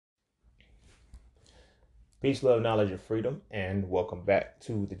Peace, love, knowledge, and freedom, and welcome back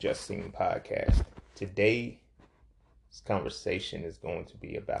to the Just Sing podcast. Today's conversation is going to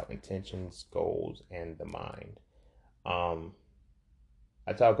be about intentions, goals, and the mind. Um,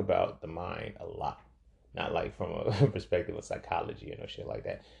 I talk about the mind a lot, not like from a perspective of psychology or no shit like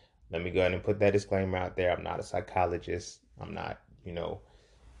that. Let me go ahead and put that disclaimer out there. I'm not a psychologist. I'm not,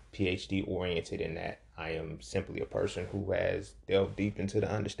 PhD oriented in that. I am simply a person who has delved deep into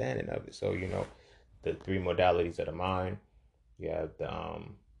the understanding of it. So, the three modalities of the mind. You have the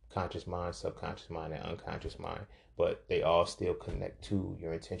conscious mind, subconscious mind, and unconscious mind, but they all still connect to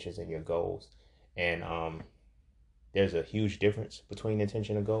your intentions and your goals. And there's a huge difference between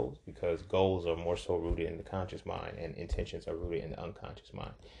intention and goals because goals are more so rooted in the conscious mind and intentions are rooted in the unconscious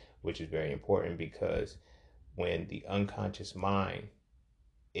mind, which is very important because when the unconscious mind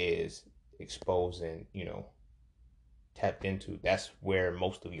is exposed and, tapped into, that's where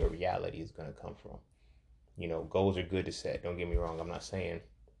most of your reality is going to come from. Goals are good to set. Don't get me wrong. I'm not saying,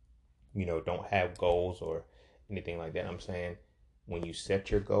 don't have goals or anything like that. I'm saying when you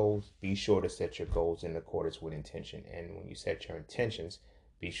set your goals, be sure to set your goals in accordance with intention. And when you set your intentions,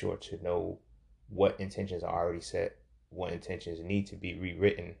 be sure to know what intentions are already set, what intentions need to be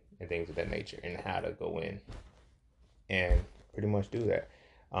rewritten, and things of that nature, and how to go in and pretty much do that.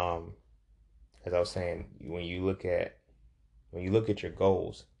 As I was saying, when you look at your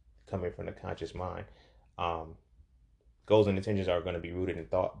goals coming from the conscious mind, goals and intentions are going to be rooted in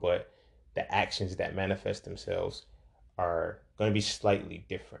thought, but the actions that manifest themselves are going to be slightly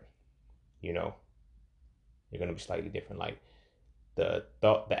different. They're going to be slightly different. Like the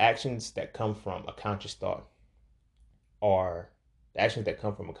actions that come from a conscious thought are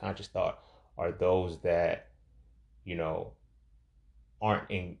those that, they're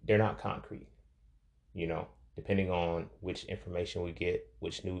not concrete, depending on which information we get,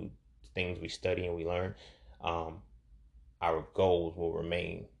 which new things we study and we learn, our goals will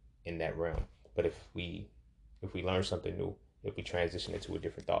remain in that realm. But if we learn something new, if we transition into a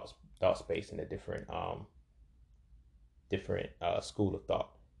different thought space and a different school of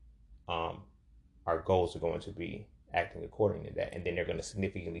thought, our goals are going to be acting according to that, and then they're going to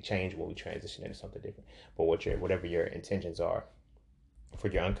significantly change when we transition into something different. But whatever your intentions are for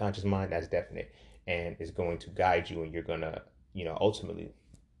your unconscious mind, that's definite and is going to guide you, and you're gonna, ultimately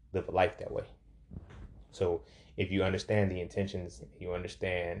live a life that way. So if you understand the intentions, you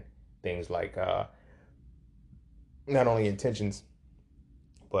understand things like not only intentions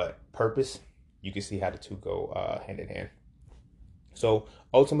but purpose, you can see how the two go hand in hand. So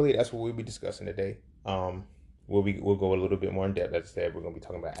ultimately, that's what we'll be discussing today. We'll go a little bit more in depth. As I said, we're going to be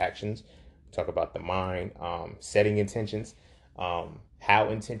talking about actions, talk about the mind, setting intentions, how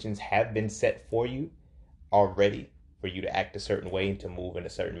intentions have been set for you already for you to act a certain way and to move in a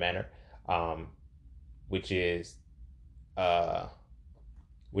certain manner, which is a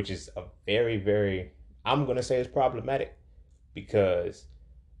very, very, I'm going to say it's problematic because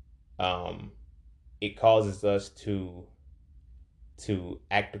it causes us to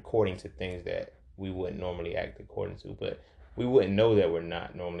act according to things that we wouldn't normally act according to, but we wouldn't know that we're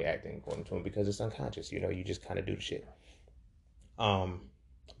not normally acting according to them because it's unconscious. You just kind of do the shit. But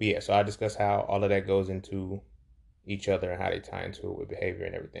yeah, so I discuss how all of that goes into each other and how they tie into it with behavior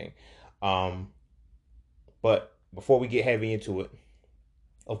and everything. But before we get heavy into it,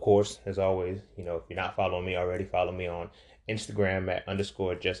 of course, as always, if you're not following me already, follow me on Instagram at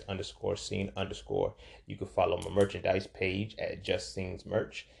 _just_scene_. You can follow my merchandise page at Just Scenes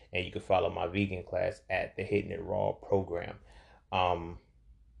Merch, and you can follow my vegan class at the Hitting It Raw program. Of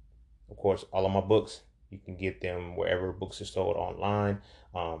course, all of my books, you can get them wherever books are sold online.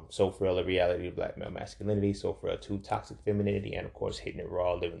 So Frail, The Reality of Black Male Masculinity, So Frail 2, Toxic Femininity, and of course, Hitting It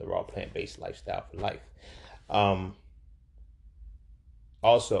Raw, Living the Raw Plant-Based Lifestyle for Life.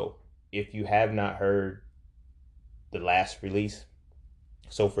 Also, if you have not heard the last release,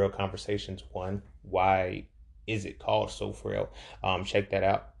 So Frail Conversations 1, why is it called So Frail? Check that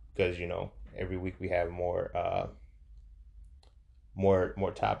out because, every week we have more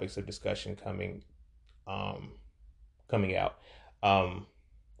topics of discussion coming out.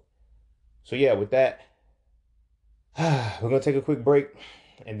 So yeah, with that, we're going to take a quick break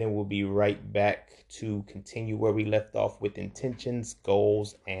and then we'll be right back to continue where we left off with intentions,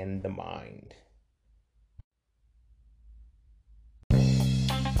 goals, and the mind.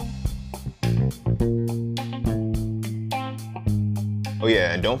 Oh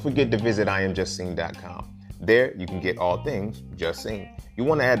yeah, and don't forget to visit IamJustSing.com. There you can get all things Just Sing. You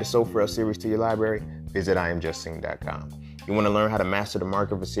want to add the So Frail series to your library? Visit IamJustSing.com. You want to learn how to master the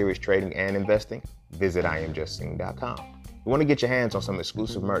market for serious trading and investing? Visit IamJustSing.com. You want to get your hands on some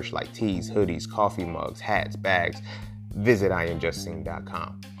exclusive merch like tees, hoodies, coffee mugs, hats, bags, visit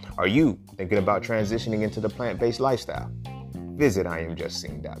IamJustSeen.com. Are you thinking about transitioning into the plant-based lifestyle? Visit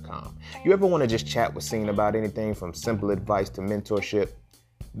IamJustSeen.com. You ever want to just chat with Seen about anything from simple advice to mentorship?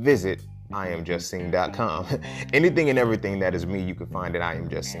 Visit IamJustSeen.com. Anything and everything that is me, you can find at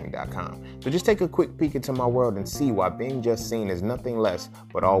IamJustSeen.com. So just take a quick peek into my world and see why being just seen is nothing less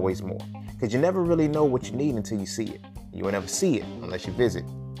but always more. Because you never really know what you need until you see it. You will never see it unless you visit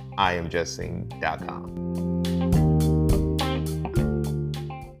IamJustSeen.com.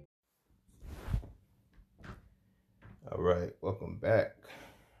 All right, welcome back.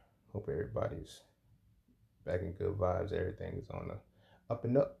 Hope everybody's back in good vibes. Everything is on the up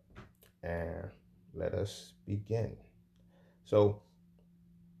and up. And let us begin. So,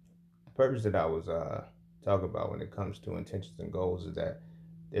 the purpose that I was talking about when it comes to intentions and goals is that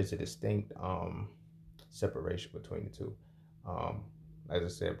there's a distinct separation between the two. As I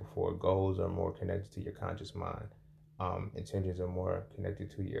said before, goals are more connected to your conscious mind. Intentions are more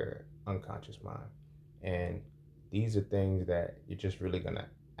connected to your unconscious mind. And these are things that you're just really going to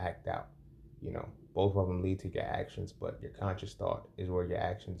act out. You know, both of them lead to your actions, but your conscious thought is where your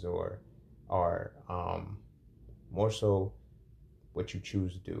actions are more so what you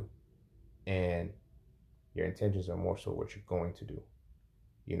choose to do. And your intentions are more so what you're going to do.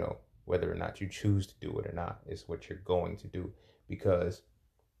 You know, whether or not you choose to do it or not, it's what you're going to do, because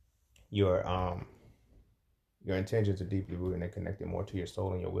your intentions are deeply rooted and connected more to your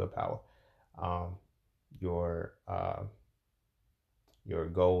soul and your willpower. Your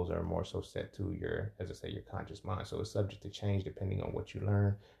goals are more so set to your, as I say, your conscious mind. So it's subject to change depending on what you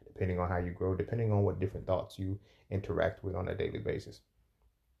learn, depending on how you grow, depending on what different thoughts you interact with on a daily basis.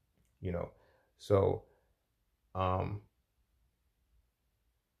 You know, so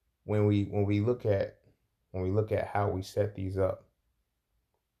when we look at how we set these up,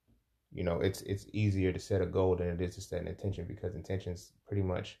 you know, it's easier to set a goal than it is to set an intention, because intentions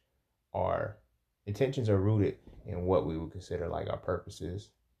are rooted in what we would consider like our purposes,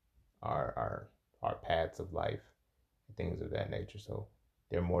 our paths of life, things of that nature. So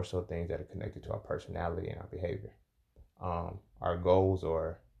they're more so things that are connected to our personality and our behavior. Our goals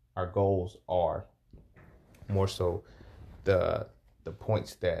are more so the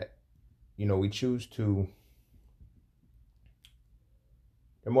points that, you know, we choose to.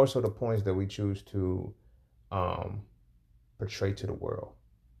 They're more so the points that we choose to portray to the world,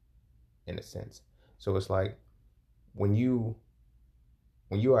 in a sense. So it's like when you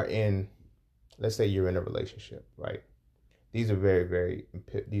are in, let's say you're in a relationship, right? These are very, very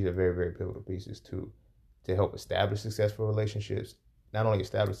pivotal pieces to help establish successful relationships. Not only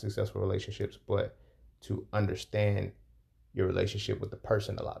establish successful relationships, but to understand your relationship with the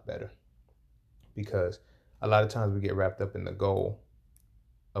person a lot better. Because a lot of times we get wrapped up in the goal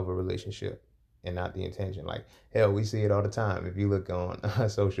of a relationship and not the intention. Like, hell, we see it all the time. If you look on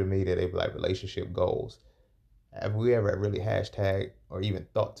social media, they be like relationship goals. Have we ever really hashtag or even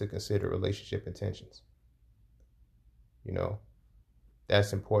thought to consider relationship intentions? You know,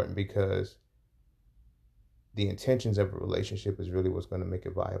 that's important, because the intentions of a relationship is really what's going to make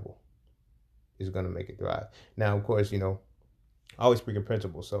it viable. Is going to make it thrive. Now, of course, you know, I always speak in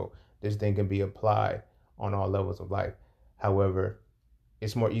principle, so this thing can be applied on all levels of life. However,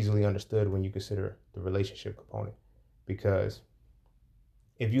 it's more easily understood when you consider the relationship component, because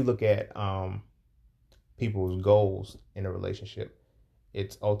if you look at people's goals in a relationship,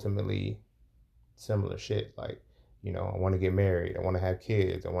 it's ultimately similar shit. Like, you know, I want to get married, I want to have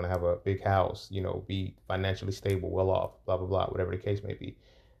kids, I want to have a big house, you know, be financially stable, well off, blah, blah, blah, whatever the case may be.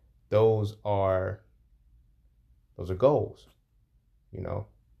 Those are goals, you know,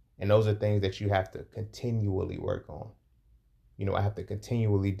 and those are things that you have to continually work on. You know, I have to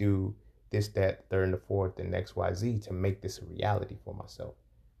continually do this, that, third, and the fourth, and X, Y, Z to make this a reality for myself,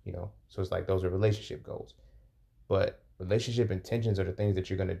 you know? So it's like, those are relationship goals. But relationship intentions are the things that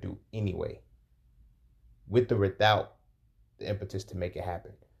you're going to do anyway, with or without the impetus to make it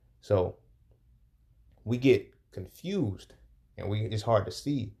happen. So we get confused, and it's hard to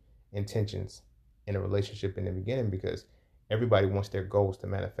see intentions in a relationship in the beginning, because everybody wants their goals to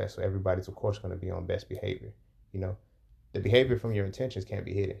manifest. So everybody's, of course, going to be on best behavior. You know, the behavior from your intentions can't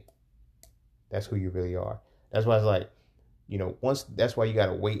be hidden. That's who you really are. That's why it's like, you know, that's why you got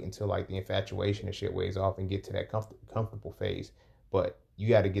to wait until like the infatuation and shit weighs off and get to that comfortable phase. But you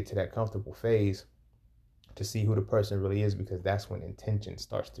got to get to that comfortable phase to see who the person really is, because that's when intention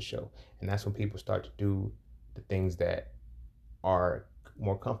starts to show. And that's when people start to do the things that are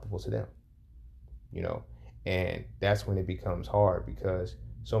more comfortable to them, you know. And that's when it becomes hard, because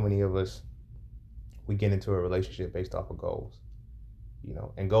so many of us, we get into a relationship based off of goals,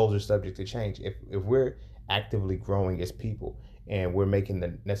 and goals are subject to change. If we're actively growing as people and we're making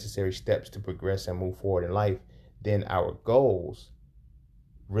the necessary steps to progress and move forward in life, then our goals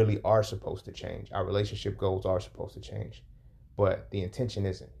really are supposed to change. Our relationship goals are supposed to change, but the intention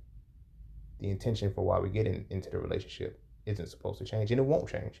isn't. The intention for why we get into the relationship isn't supposed to change, and it won't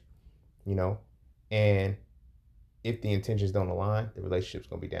change, and if the intentions don't align, the relationship's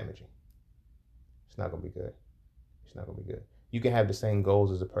going to be damaging. It's not going to be good. It's not going to be good. You can have the same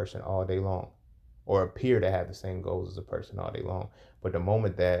goals as a person all day long, or appear to have the same goals as a person all day long, but the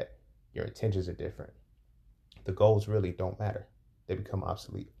moment that your intentions are different, the goals really don't matter. They become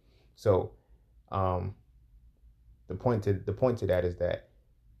obsolete. So the point to that is that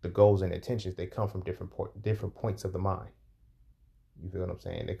the goals and intentions, they come from different points of the mind. You feel what I'm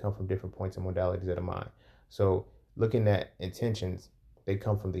saying? They come from different points and modalities of the mind. So looking at intentions, they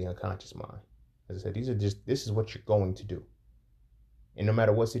come from the unconscious mind. As I said, this is what you're going to do. And no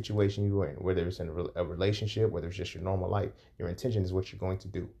matter what situation you're in, whether it's in a relationship, whether it's just your normal life, your intention is what you're going to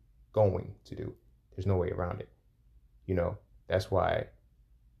do. There's no way around it. That's why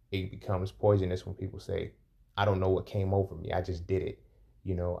it becomes poisonous when people say, I don't know what came over me. I just did it.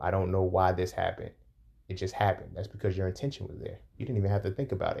 I don't know why this happened. It just happened. That's because your intention was there. You didn't even have to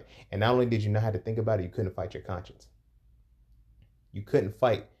think about it. And not only did you not have to think about it, you couldn't fight your conscience. You couldn't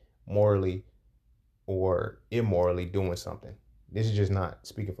fight morally or immorally doing something. This is just not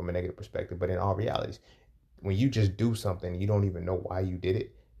speaking from a negative perspective, but in all realities, when you just do something, you don't even know why you did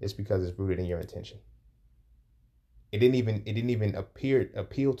it. It's because it's rooted in your intention. It didn't even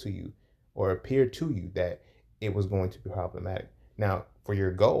appeal to you or appear to you that it was going to be problematic. Now, for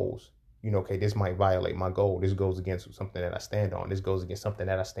your goals, okay, this might violate my goal. This goes against something that I stand on. This goes against something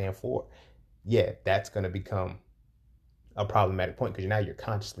that I stand for. Yeah, that's going to become a problematic point because now you're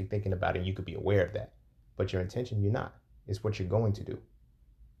consciously thinking about it and you could be aware of that. But your intention, you're not. It's what you're going to do.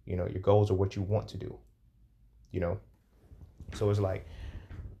 Your goals are what you want to do. So it's like,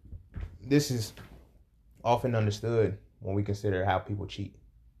 this is often understood when we consider how people cheat.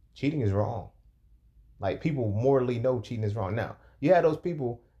 Cheating is wrong. Like, people morally know cheating is wrong. Now, you have those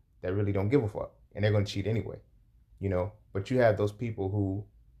people that really don't give a fuck and they're going to cheat anyway, but you have those people who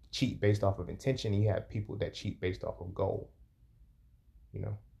cheat based off of intention. And you have people that cheat based off of goal.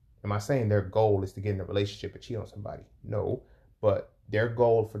 Am I saying their goal is to get in a relationship and cheat on somebody? No, but their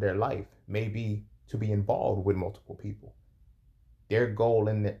goal for their life may be to be involved with multiple people. Their goal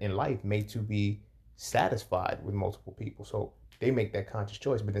in life may to be satisfied with multiple people. So they make that conscious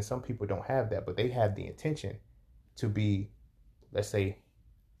choice. But then some people don't have that, but they have the intention to be, let's say,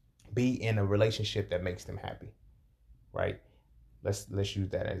 be in a relationship that makes them happy, right? Let's use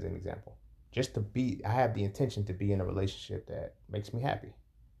that as an example. I have the intention to be in a relationship that makes me happy.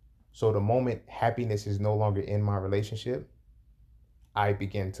 So the moment happiness is no longer in my relationship, I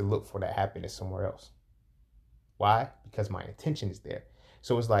begin to look for that happiness somewhere else. Why? Because my intention is there.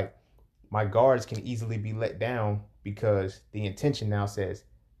 So it's like my guards can easily be let down because the intention now says,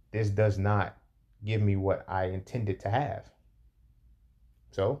 this does not give me what I intended to have.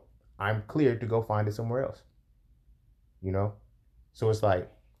 So I'm cleared to go find it somewhere else. So it's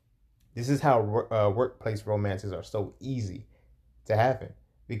like, this is how workplace romances are so easy to happen.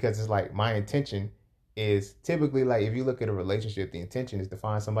 Because it's like, my intention is typically, like, if you look at a relationship, the intention is to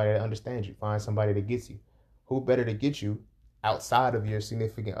find somebody that understands you, find somebody that gets you. Who better to get you outside of your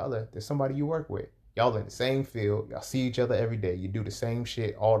significant other than somebody you work with? Y'all in the same field, y'all see each other every day, you do the same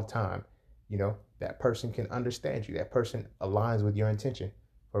shit all the time. That person can understand you. That person aligns with your intention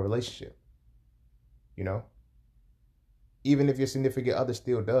for a relationship. Even if your significant other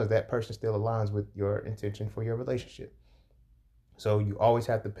still does, that person still aligns with your intention for your relationship. So you always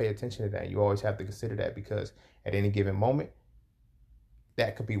have to pay attention to that. You always have to consider that, because at any given moment,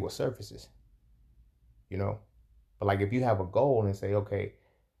 that could be what surfaces, But like, if you have a goal and say, okay,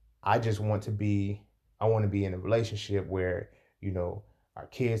 I want to be in a relationship where, our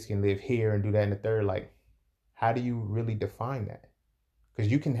kids can live here and do that and the third, like, how do you really define that?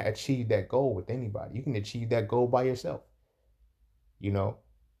 Because you can achieve that goal with anybody. You can achieve that goal by yourself,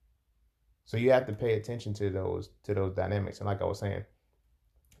 So you have to pay attention to those dynamics. And like I was saying,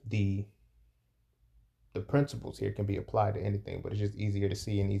 the principles here can be applied to anything, but it's just easier to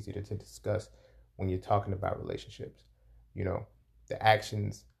see and easier to discuss when you're talking about relationships. The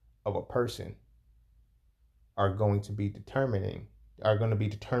actions of a person are going to be determined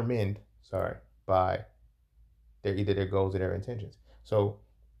by either their goals or their intentions. So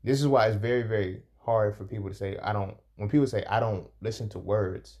this is why it's very, very hard for people to say, when people say, I don't listen to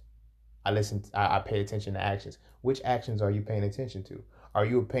words, I pay attention to actions. Which actions are you paying attention to? Are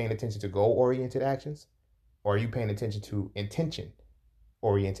you paying attention to goal oriented actions, or are you paying attention to intention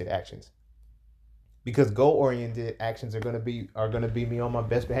oriented actions? Because goal oriented actions are gonna be me on my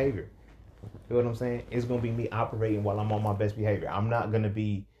best behavior. You know what I'm saying? It's gonna be me operating while I'm on my best behavior. I'm not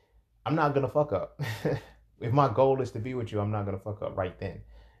gonna fuck up. If my goal is to be with you, I'm not gonna fuck up right then.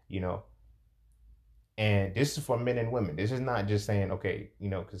 You know, and this is for men and women. This is not just saying, okay,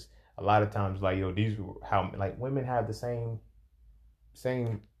 because a lot of times, like, yo, these how like women have the same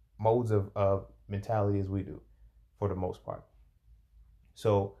modes of mentality as we do, for the most part.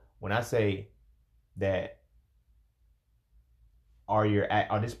 So when I say that,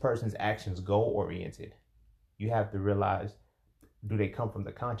 are this person's actions goal oriented, you have to realize, do they come from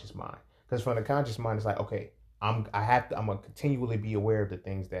the conscious mind? Because from the conscious mind, it's like, okay, I'm gonna continually be aware of the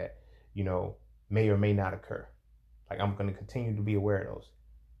things that you know may or may not occur. Like, I'm gonna continue to be aware of those.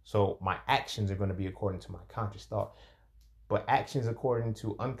 So my actions are gonna be according to my conscious thought. But actions according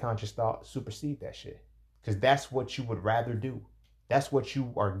to unconscious thought supersede that shit. Because that's what you would rather do. That's what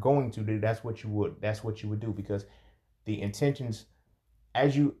you are going to do. That's what you would do. Because the intentions,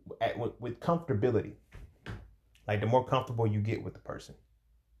 with comfortability, like the more comfortable you get with the person,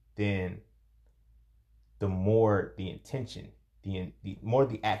 then the more the intention, the more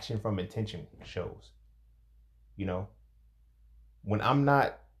the action from intention shows. You know, when I'm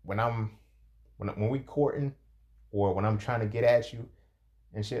not when we courting, or when I'm trying to get at you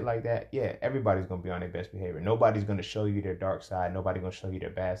and shit like that, yeah, everybody's gonna be on their best behavior. Nobody's gonna show you their dark side. Nobody's gonna show you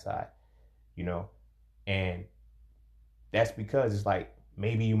their bad side. You know, and that's because it's like,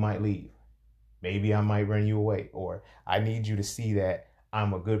 maybe you might leave, maybe I might run you away, or I need you to see that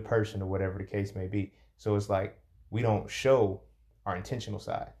I'm a good person, or whatever the case may be. So it's like, we don't show our intentional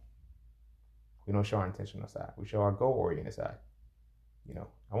side. We don't show our intentional side. We show our goal oriented side.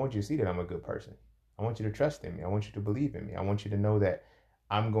 I want you to see that I'm a good person. I want you to trust in me. I want you to believe in me. I want you to know that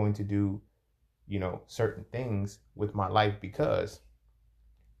I'm going to do, certain things with my life because,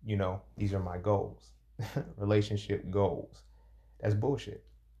 these are my goals, relationship goals. That's bullshit.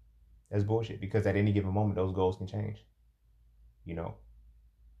 That's bullshit, because at any given moment, those goals can change, you know,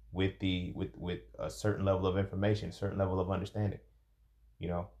 with a certain level of information, a certain level of understanding, you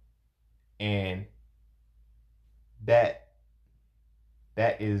know, and that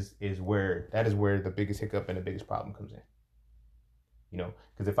is where the biggest hiccup and the biggest problem comes in.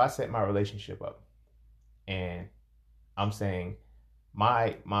 Because if I set my relationship up and I'm saying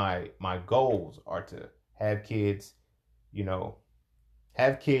my goals are to have kids,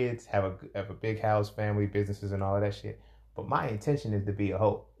 have a big house, family, businesses, and all of that shit, but my intention is to be a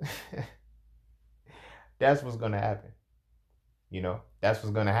hoe. That's what's gonna happen. That's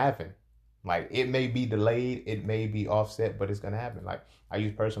what's gonna happen. Like, it may be delayed, it may be offset, but it's gonna happen. Like, I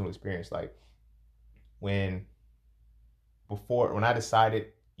use personal experience. Like, when when I decided,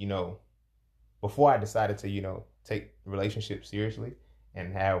 before I decided to, take relationships seriously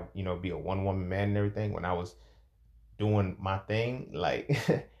and have, be a one woman man and everything, when I was doing my thing, like,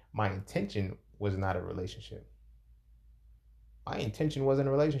 my intention was not a relationship. My intention wasn't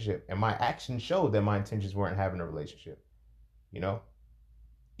a relationship. And my actions showed that my intentions weren't having a relationship.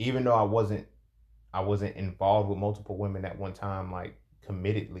 Even though I wasn't involved with multiple women at one time, like,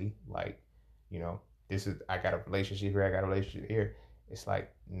 committedly, like, I got a relationship here, I got a relationship here. It's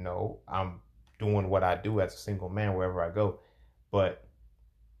like, no, I'm doing what I do as a single man wherever I go. But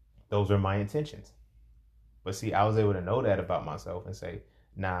those are my intentions. But see, I was able to know that about myself and say,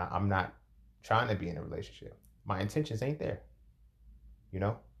 nah, I'm not trying to be in a relationship. My intentions ain't there.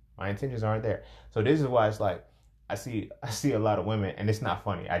 My intentions aren't there. So this is why it's like, I see a lot of women, and it's not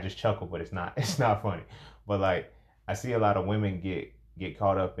funny. I just chuckle, but it's not funny. But, like, I see a lot of women get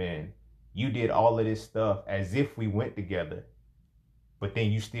caught up in, you did all of this stuff as if we went together, but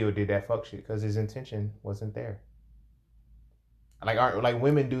then you still did that fuck shit because his intention wasn't there. Like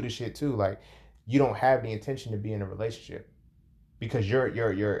women do this shit too. Like, you don't have the intention to be in a relationship because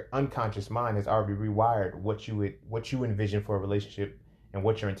your unconscious mind has already rewired what you envision for a relationship and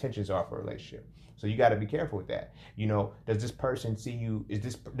what your intentions are for a relationship. So you got to be careful with that. Does this person see you?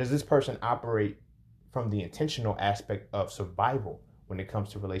 Does this person operate from the intentional aspect of survival when it comes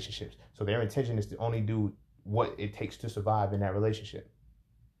to relationships? So their intention is to only do what it takes to survive in that relationship.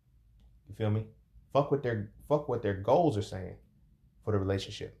 You feel me? Fuck what their goals are saying for the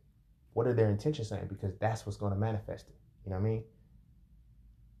relationship. What are their intentions saying? Because that's what's going to manifest it. You know what I mean?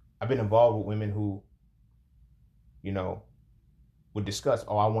 I've been involved with women who, would discuss,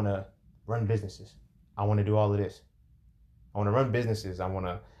 oh, I want to run businesses. I want to do all of this. I want to run businesses. I want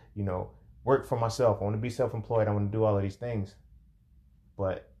to, work for myself. I want to be self-employed. I want to do all of these things.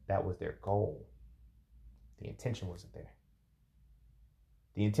 But that was their goal. The intention wasn't there.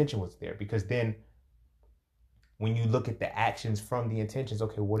 The intention was there, because then when you look at the actions from the intentions,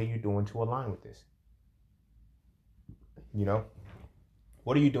 okay, what are you doing to align with this? You know,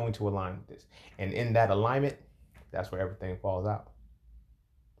 what are you doing to align with this? And in that alignment, that's where everything falls out.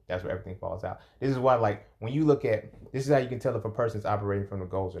 That's where everything falls out. This is why, like, when you look at, this is how you can tell if a person's operating from the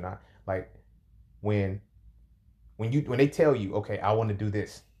goals or not. Like, when they tell you, okay, I want to do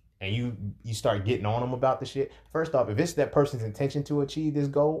this, and you start getting on them about the shit. First off, if it's that person's intention to achieve this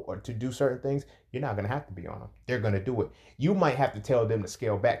goal or to do certain things, you're not gonna have to be on them. They're gonna do it. You might have to tell them to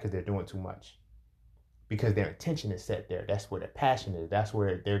scale back because they're doing too much, because their intention is set there. That's where their passion is. That's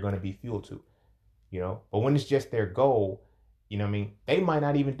where they're gonna be fueled to. You know, but when it's just their goal, you know what I mean? They might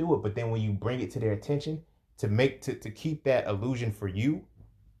not even do it, but then when you bring it to their attention to keep that illusion for you,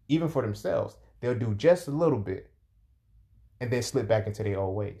 even for themselves, they'll do just a little bit and then slip back into their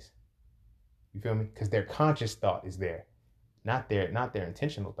old ways. You feel me? Because their conscious thought is there, not their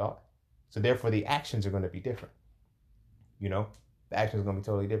intentional thought. So therefore, the actions are going to be different. You know, the actions are going to be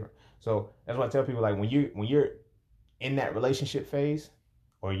totally different. So that's why I tell people, like, when you're in that relationship phase,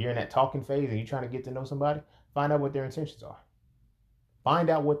 or you're in that talking phase and you're trying to get to know somebody, find out what their intentions are.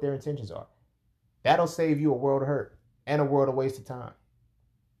 Find out what their intentions are. That'll save you a world of hurt and a world of wasted time.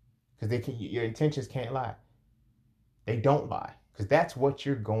 Because your intentions can't lie. They don't lie, because that's what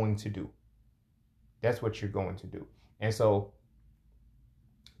you're going to do. That's what you're going to do. And so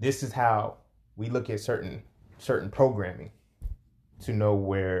this is how we look at certain programming to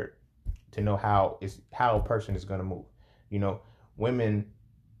know how a person is going to move. You know, women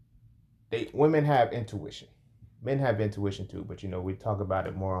have intuition. Men have intuition too, but you know, we talk about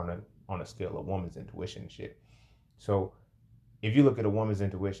it more on a scale of woman's intuition and shit. So if you look at a woman's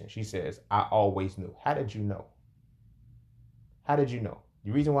intuition, she says, I always knew. How did you know? How did you know?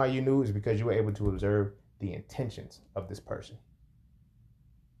 The reason why you knew is because you were able to observe the intentions of this person.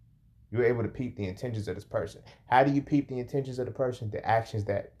 You were able to peep the intentions of this person. How do you peep the intentions of the person? The actions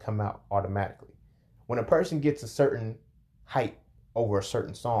that come out automatically. When a person gets a certain hype over a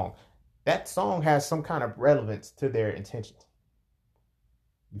certain song, that song has some kind of relevance to their intentions.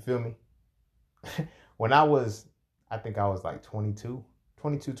 You feel me? When I think I was like 22,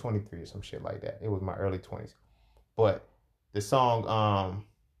 23 or some shit like that. It was my early 20s. But the song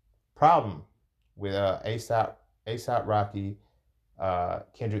Problem with A$AP Rocky,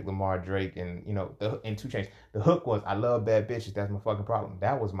 Kendrick Lamar, Drake, and you know, and 2 Chainz. The hook was, I love bad bitches, that's my fucking problem.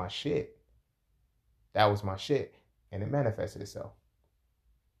 That was my shit. That was my shit. And it manifested itself.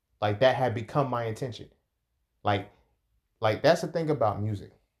 Like, that had become my intention. Like that's the thing about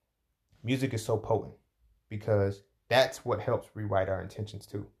music. Music is so potent because that's what helps rewrite our intentions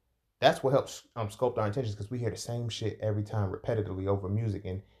too. That's what helps sculpt our intentions, because we hear the same shit every time repetitively over music,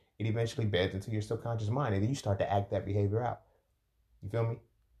 and it eventually beds into your subconscious mind, and then you start to act that behavior out. You feel me?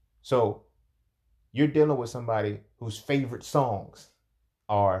 So you're dealing with somebody whose favorite songs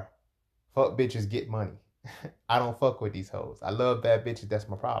are fuck bitches, get money. I don't fuck with these hoes. I love bad bitches, that's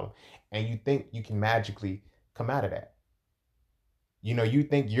my problem. And you think you can magically come out of that. You know, you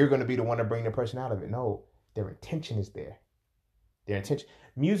think you're going to be the one to bring the person out of it. No, their intention is there. Their intention.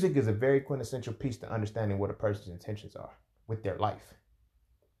 Music is a very quintessential piece to understanding what a person's intentions are with their life.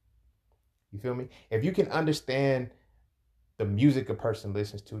 You feel me? If you can understand the music a person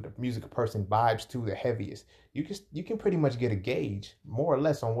listens to, the music a person vibes to the heaviest, you can pretty much get a gauge, more or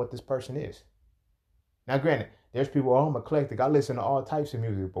less, on what this person is. Now, granted, there's people, oh, I'm eclectic, I listen to all types of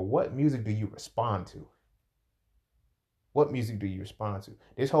music, but what music do you respond to? What music do you respond to?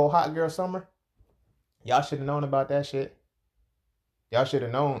 This whole hot girl summer, y'all should have known about that shit. Y'all should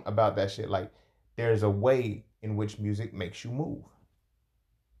have known about that shit. Like, there's a way in which music makes you move.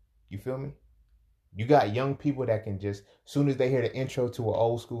 You feel me? You got young people that can just, soon as they hear the intro to an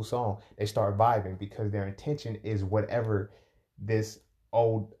old school song, they start vibing because their intention is whatever this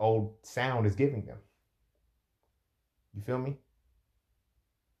old sound is giving them. You feel me?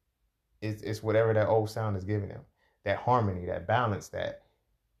 It's whatever that old sound is giving them. That harmony, that balance,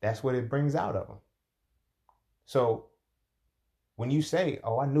 that's what it brings out of them. So when you say,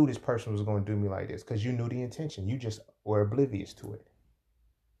 oh, I knew this person was going to do me like this, because you knew the intention, you just were oblivious to it.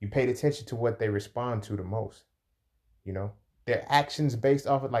 You paid attention to what they respond to the most. You know, their actions based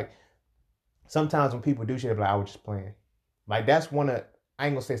off of, like, sometimes when people do shit, like, I was just playing. Like, that's one of, I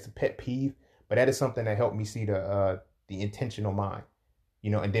ain't gonna say it's a pet peeve, but that is something that helped me see the intentional mind,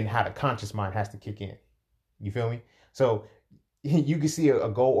 you know, and then how the conscious mind has to kick in. You feel me? So you can see a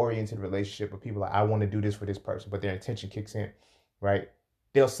goal-oriented relationship of people like, I want to do this for this person, but their intention kicks in, right?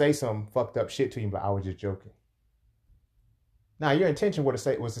 They'll say some fucked up shit to you, but I was just joking. Now, your intention was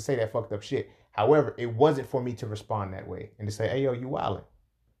to say that fucked up shit. However, it wasn't for me to respond that way and to say, hey, yo, you wildin'.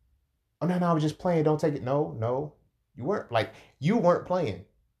 Oh no, I was just playing. Don't take it. No, you weren't. Like you weren't playing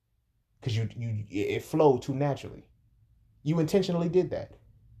because you it flowed too naturally. You intentionally did that.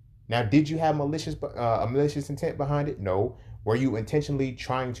 Now, did you have a malicious intent behind it? No. Were you intentionally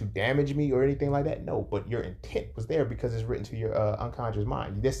trying to damage me or anything like that? No. But your intent was there because it's written to your unconscious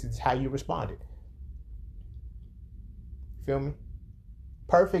mind. This is how you responded. Feel me?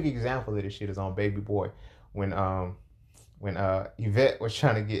 Perfect example of this shit is on Baby Boy when Yvette was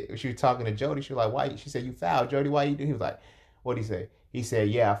trying to get, she was talking to Jody. She was like, "Why?" She said, "You fouled, Jody. Why you do?" He was like, "What'd he say?" He said,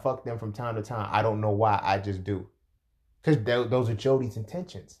 "Yeah, I fuck them from time to time. I don't know why. I just do." Because those are Jody's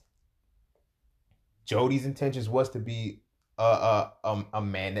intentions. Jody's intentions was to be a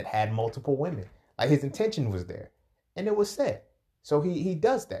man that had multiple women. Like his intention was there, and it was set. So he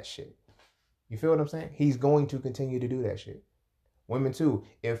does that shit. You feel what I'm saying? He's going to continue to do that shit. Women too.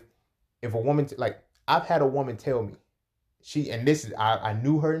 If a woman like I've had a woman tell me and this is I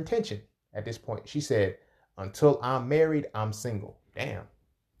knew her intention at this point. She said, "Until I'm married, I'm single." Damn.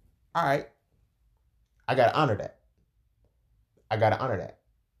 All right. I gotta honor that. I gotta honor that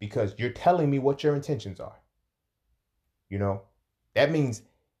because you're telling me what your intentions are. You know, that means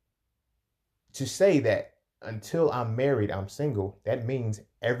to say that until I'm married, I'm single. That means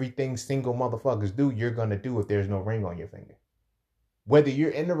everything single motherfuckers do, you're gonna do if there's no ring on your finger, whether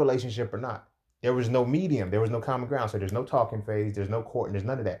you're in a relationship or not. There was no medium. There was no common ground. So there's no talking phase. There's no courting. There's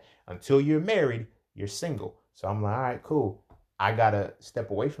none of that. Until you're married, you're single. So I'm like, all right, cool. I got to step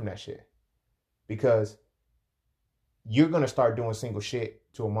away from that shit because you're going to start doing single shit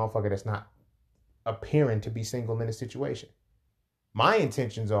to a motherfucker that's not appearing to be single in a situation. My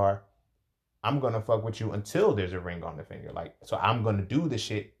intentions are I'm going to fuck with you until there's a ring on the finger. Like, so I'm going to do the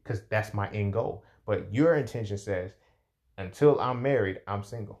shit because that's my end goal. But your intention says until I'm married, I'm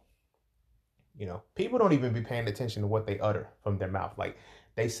single. You know, people don't even be paying attention to what they utter from their mouth. Like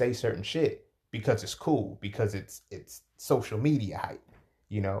they say certain shit because it's cool, because it's social media hype,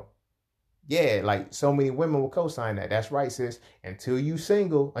 you know. Yeah, like so many women will co-sign that. That's right, sis. Until you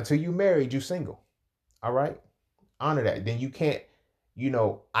single, until you married, you single. All right? Honor that. Then you can't,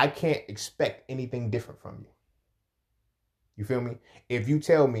 I can't expect anything different from you. You feel me? If you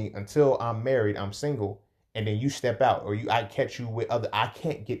tell me until I'm married, I'm single, and then you step out or I catch you with other, I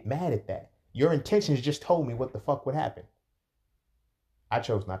can't get mad at that. Your intentions just told me what the fuck would happen. I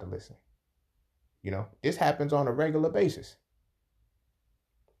chose not to listen. You know, this happens on a regular basis.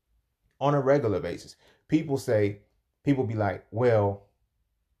 On a regular basis. People be like, well,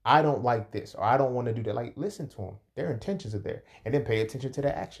 I don't like this or I don't want to do that. Like, listen to them. Their intentions are there. And then pay attention to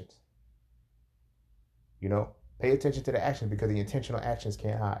their actions. You know, pay attention to the actions because the intentional actions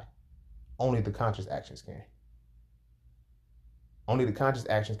can't hide. Only the conscious actions can. Only the conscious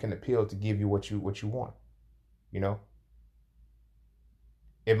actions can appeal to give you what you want. You know?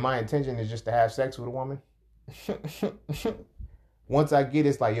 If my intention is just to have sex with a woman, once I get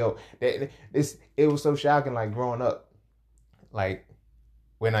it's like, yo, it was so shocking, like growing up. Like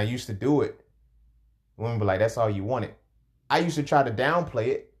when I used to do it, women be like, that's all you wanted. I used to try to downplay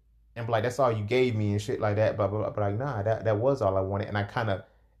it and be like, that's all you gave me and shit like that, blah, blah, blah. But like, nah, that was all I wanted. And I kind of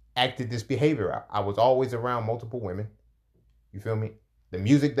acted this behavior out. I was always around multiple women. You feel me? The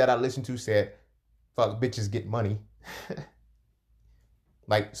music that I listened to said, fuck bitches get money.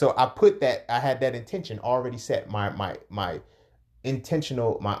 Like, so I had that intention already set. My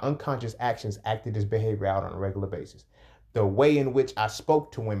intentional, my unconscious actions acted this behavior out on a regular basis. The way in which I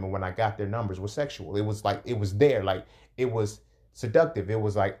spoke to women when I got their numbers was sexual. It was like, it was there. Like, it was seductive. It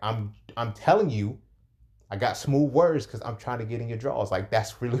was like, I'm telling you, I got smooth words because I'm trying to get in your drawers. Like,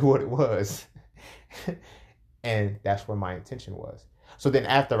 that's really what it was. And that's where my intention was. So then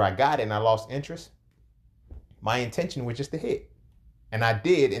after I got it and I lost interest, my intention was just to hit. And I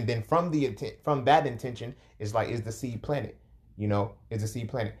did. And then from that intention is the seed planted. You know, is the seed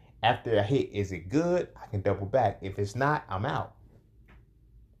planted. After I hit, is it good? I can double back. If it's not, I'm out.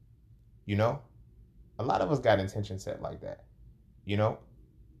 You know, a lot of us got intention set like that. You know,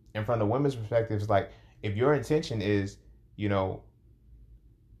 and from the women's perspective, it's like, if your intention is, if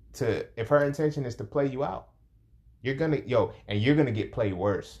her intention is to play you out, you're gonna get played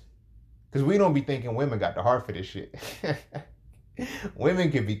worse. Because we don't be thinking women got the heart for this shit.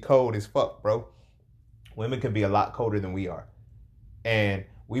 Women can be cold as fuck, bro. Women can be a lot colder than we are. And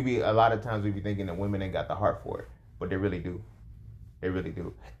a lot of times we be thinking that women ain't got the heart for it. But they really do. They really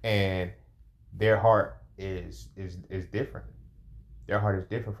do. And their heart is different. Their heart is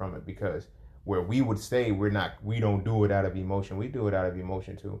different from it, because where we would say we don't do it out of emotion, we do it out of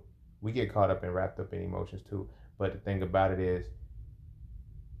emotion too. We get caught up and wrapped up in emotions too. But the thing about it is,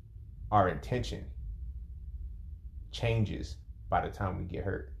 our intention changes by the time we get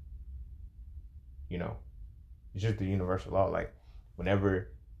hurt. You know, it's just the universal law. Like whenever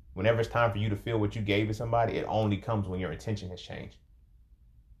it's time for you to feel what you gave to somebody, it only comes when your intention has changed.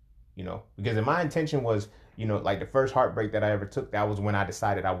 You know, because if my intention was, you know, like the first heartbreak that I ever took, that was when I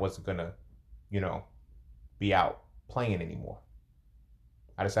decided I wasn't gonna, you know, be out playing anymore.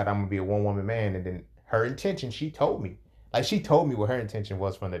 I decided I'm gonna be a one-woman man, and then her intention, she told me what her intention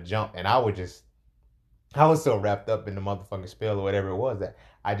was from the jump, and I was so wrapped up in the motherfucking spell or whatever it was that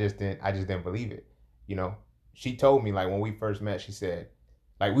I just didn't believe it. You know, she told me, like, when we first met, she said,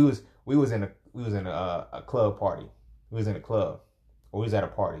 like, we was in a club party. We was in a club, or we was at a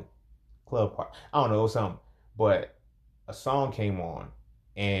party, club party. I don't know, it was something, but a song came on,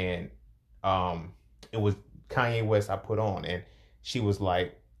 and it was Kanye West I put on, and she was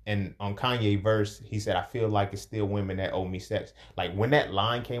like, and on Kanye verse, he said, "I feel like it's still women that owe me sex." Like when that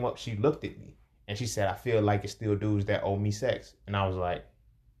line came up, she looked at me and she said, "I feel like it's still dudes that owe me sex." And I was like,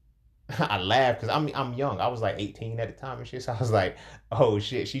 I laughed because I'm young. I was like 18 at the time and shit. So I was like, oh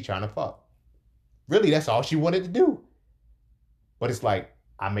shit, she trying to fuck. Really, that's all she wanted to do. But it's like,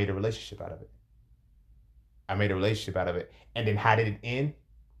 I made a relationship out of it. And then how did it end?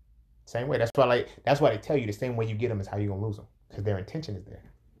 Same way. That's why they tell you the same way you get them is how you're gonna lose them. Because their intention is there.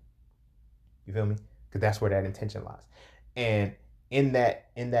 You feel me? Because that's where that intention lies. And in that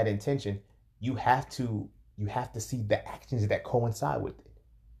intention, you have to see the actions that coincide with it.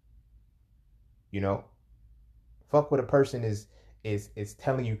 You know? Fuck what a person is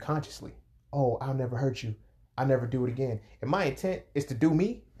telling you consciously. Oh, I'll never hurt you. I'll never do it again. If my intent is to do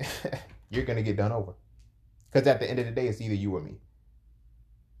me, you're gonna get done over. Because at the end of the day, it's either you or me.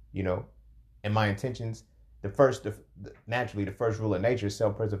 You know? And my intentions, naturally, the first rule of nature is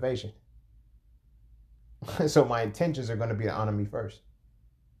self-preservation. So my intentions are going to be to honor me first.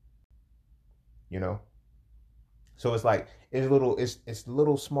 You know? So it's like, it's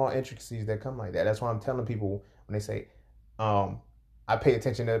little small intricacies that come like that. That's why I'm telling people when they say, I pay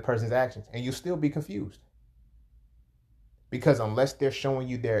attention to the person's actions, and you'll still be confused. Because unless they're showing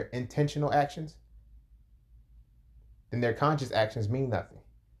you their intentional actions, then their conscious actions mean nothing.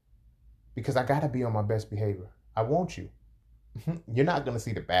 Because I gotta be on my best behavior. I want you. You're not going to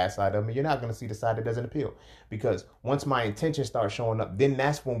see the bad side of me. You're not going to see the side that doesn't appeal. Because once my intentions start showing up, then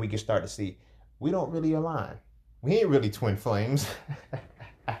that's when we can start to see we don't really align. We ain't really twin flames.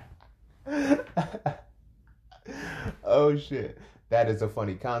 Oh, shit. That is a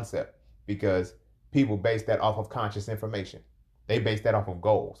funny concept because people base that off of conscious information. They base that off of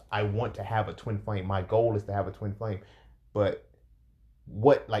goals. I want to have a twin flame. My goal is to have a twin flame. But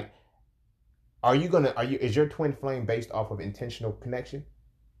what, like, is your twin flame based off of intentional connection,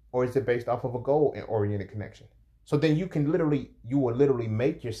 or is it based off of a goal and oriented connection? So then you will literally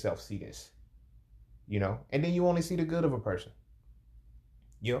make yourself see this, you know, and then you only see the good of a person.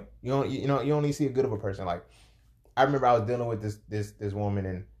 You only see the good of a person. Like I remember I was dealing with this woman,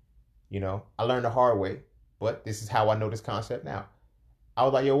 and you know, I learned the hard way, but this is how I know this concept now. I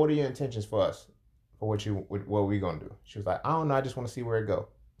was like, yo, what are your intentions for us? For what we gonna do? She was like, I don't know, I just want to see where it go.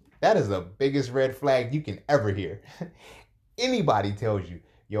 That is the biggest red flag you can ever hear. Anybody tells you,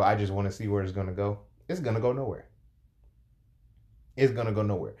 yo, I just want to see where it's going to go. It's going to go nowhere. It's going to go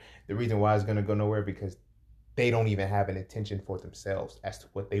nowhere. The reason why it's going to go nowhere because they don't even have an intention for themselves as to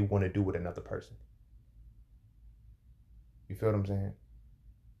what they want to do with another person. You feel what I'm saying?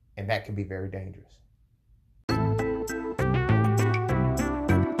 And that can be very dangerous.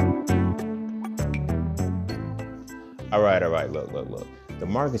 All right. Look. The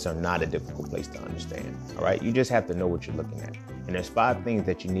markets are not a difficult place to understand. All right. You just have to know what you're looking at. And there's 5 things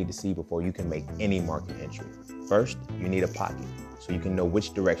that you need to see before you can make any market entry. First, you need a pocket so you can know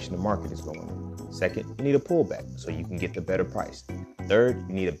which direction the market is going in. Second, you need a pullback so you can get the better price. Third,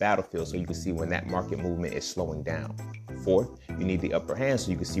 you need a battlefield so you can see when that market movement is slowing down. Fourth, you need the upper hand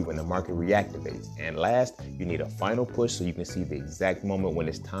so you can see when the market reactivates. And last, you need a final push so you can see the exact moment when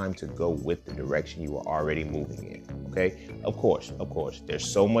it's time to go with the direction you are already moving in. Okay? Of course, there's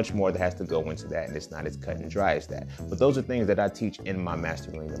so much more that has to go into that, and it's not as cut and dry as that. But those are things that I teach in my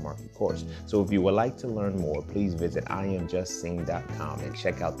Mastering the Market course. So if you would like to learn more, please visit IamJustSing.com and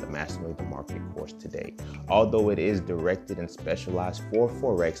check out the Mastering the Market course today. Although it is directed and specialized for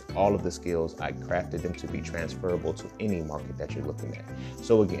Forex, all of the skills, I crafted them to be transferable to any market that you're looking at.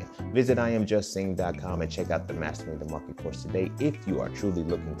 So again, visit IamJustSing.com and check out the Mastering the Market course today if you are truly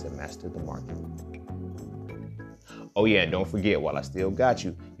looking to master the market. Oh yeah, and don't forget, while I still got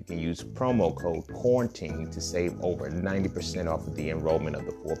you, you can use promo code QUARANTINE to save over 90% off of the enrollment of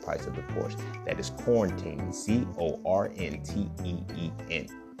the full price of the course. That is QUARANTINE, QUARANTEEN.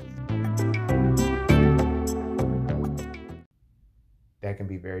 That can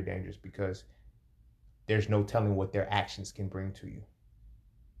be very dangerous because there's no telling what their actions can bring to you.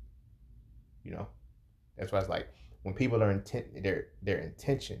 You know, that's why it's like when people are their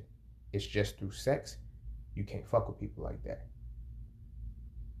intention is just through sex, you can't fuck with people like that.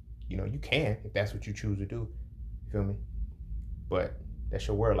 You know, you can if that's what you choose to do. You feel me? But that's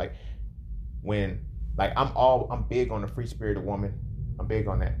your word. Like when, like I'm big on the free spirited woman. I'm big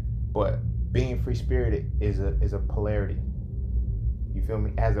on that. But being free spirited is a polarity. You feel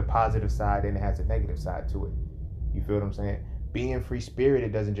me? It has a positive side and it has a negative side to it. You feel what I'm saying? Being free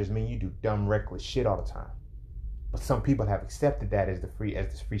spirited doesn't just mean you do dumb, reckless shit all the time. But some people have accepted that as this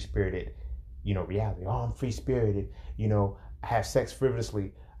free spirited, you know, reality. Oh, I'm free spirited. You know, I have sex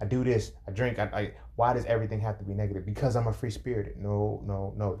frivolously. I do this. I drink. Why does everything have to be negative? Because I'm a free spirited.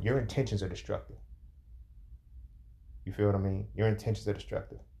 No. Your intentions are destructive. You feel what I mean? Your intentions are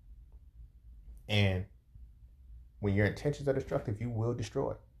destructive. And when your intentions are destructive, you will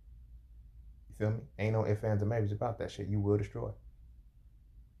destroy. You feel me? Ain't no ifs, ands, or maybes about that shit. You will destroy.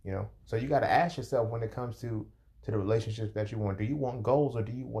 You know? So you got to ask yourself when it comes to the relationships that you want. Do you want goals or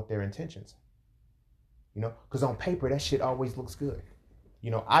do you want their intentions? You know? Because on paper, that shit always looks good. You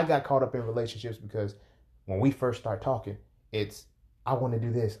know, I got caught up in relationships because when we first start talking, it's, I want to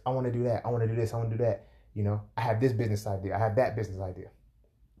do this. I want to do that. I want to do this. I want to do that. You know, I have this business idea. I have that business idea.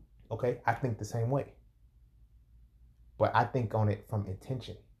 Okay? I think the same way. But I think on it from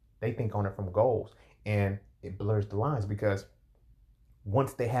intention. They think on it from goals. And it blurs the lines because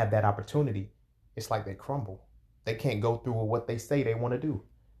once they have that opportunity, it's like they crumble. They can't go through with what they say they want to do.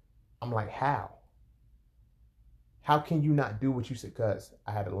 I'm like, how? How can you not do what you said? Because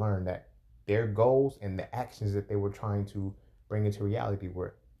I had to learn that their goals and the actions that they were trying to bring into reality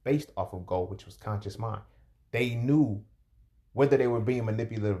were based off of goal, which was conscious mind. They knew whether they were being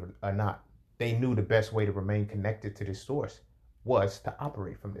manipulative or not. They knew the best way to remain connected to this source was to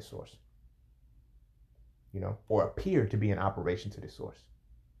operate from this source, you know, or appear to be in operation to this source.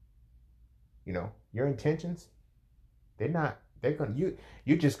 You know, your intentions,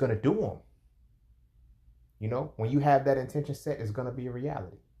 you're just going to do them. You know, when you have that intention set, it's going to be a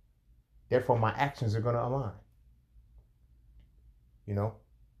reality. Therefore, my actions are going to align. You know,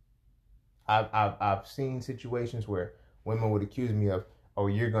 I've seen situations where women would accuse me of, oh,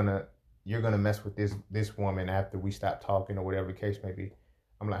 you're gonna mess with this woman after we stop talking or whatever the case may be.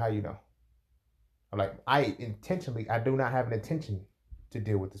 I'm like, how you know? I'm like, I do not have an intention to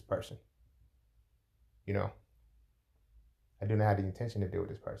deal with this person. You know, I do not have the intention to deal with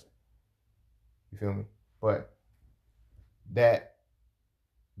this person. You feel me? But that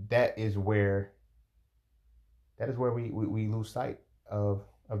is where we lose sight of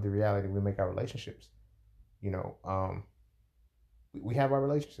the reality. We make our relationships. You know, we have our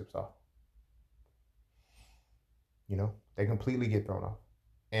relationships off. You know, they completely get thrown off.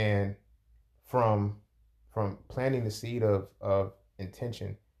 And from planting the seed of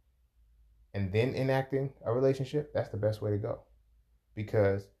intention and then enacting a relationship, that's the best way to go.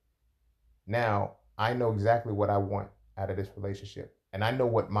 Because now I know exactly what I want out of this relationship. And I know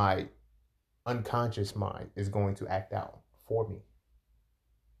what my unconscious mind is going to act out for me.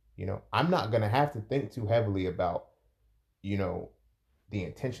 You know, I'm not going to have to think too heavily about, you know, the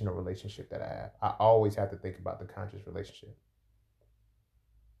intentional relationship that I have. I always have to think about the conscious relationship.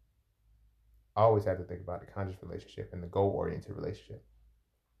 I always have to think about the conscious relationship and the goal-oriented relationship.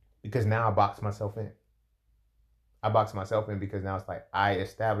 Because now I box myself in. I box myself in because now it's like I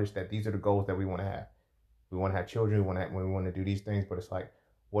established that these are the goals that we want to have. We want to have children. We want to do these things. But it's like,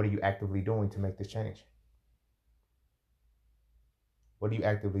 what are you actively doing to make this change? What are you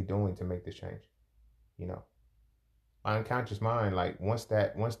actively doing to make this change? You know, my unconscious mind, like once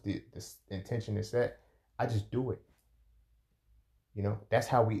the intention is set, I just do it. You know, that's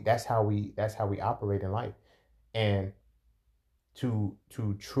how we operate in life. And to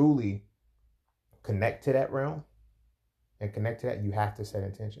truly connect to that realm and connect to that, you have to set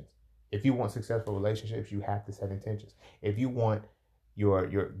intentions. If you want successful relationships, you have to set intentions. If you want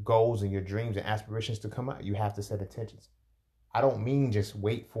your goals and your dreams and aspirations to come out, you have to set intentions. I don't mean just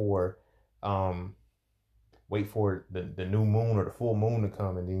wait for the new moon or the full moon to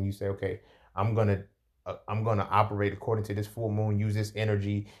come and then you say, okay, I'm gonna operate according to this full moon, use this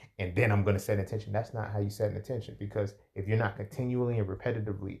energy, and then I'm gonna set intention. That's not how you set an intention, because if you're not continually and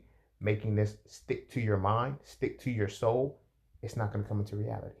repetitively making this stick to your mind, stick to your soul, it's not gonna come into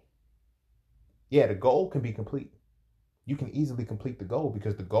reality. Yeah, the goal can be complete. You can easily complete the goal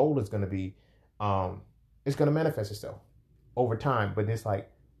because the goal is gonna be, it's gonna manifest itself over time. But it's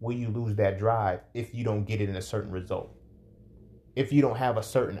like, will you lose that drive if you don't get it in a certain result? If you don't have a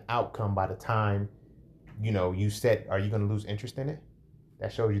certain outcome by the time, you know, you set, are you going to lose interest in it?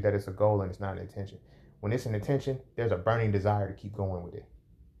 That shows you that it's a goal and it's not an intention. when it's an intention, there's a burning desire to keep going with it.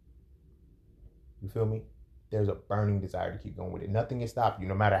 You feel me? There's a burning desire to keep going with it. Nothing can stop you.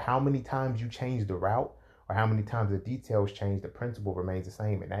 No matter how many times you change the route or how many times the details change, the principle remains the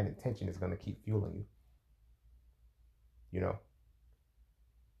same, and that intention is going to keep fueling you. You know?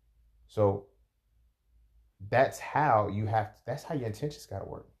 So that's how that's how your intentions got to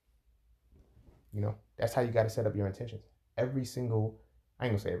work. You know? That's how you got to set up your intentions. I ain't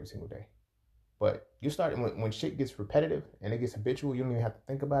gonna say every single day, but you start when shit gets repetitive and it gets habitual, you don't even have to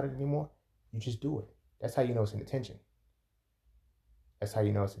think about it anymore. You just do it. That's how you know it's an intention. That's how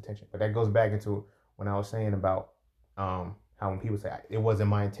you know it's intention. But that goes back into when I was saying about how when people say it wasn't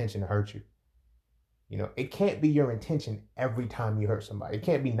my intention to hurt you. You know, it can't be your intention every time you hurt somebody. It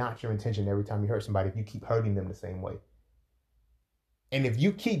can't be not your intention every time you hurt somebody if you keep hurting them the same way. And if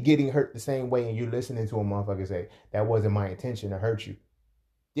you keep getting hurt the same way and you're listening to a motherfucker say, that wasn't my intention to hurt you.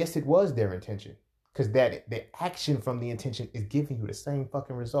 Yes, it was their intention. Because the action from the intention is giving you the same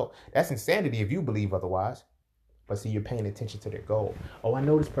fucking result. That's insanity if you believe otherwise. But see, you're paying attention to their goal. Oh, I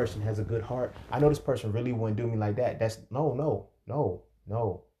know this person has a good heart. I know this person really wouldn't do me like that. No,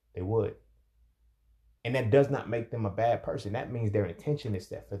 they would. And that does not make them a bad person. That means their intention is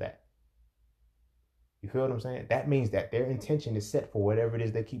set for that. You feel what I'm saying? That means that their intention is set for whatever it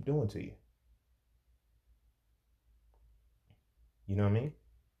is they keep doing to you. You know what I mean?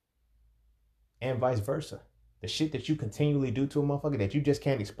 And vice versa. The shit that you continually do to a motherfucker that you just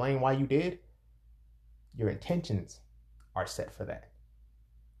can't explain why you did, your intentions are set for that.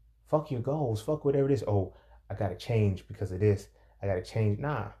 Fuck your goals. Fuck whatever it is. Oh, I gotta change because of this. I gotta change.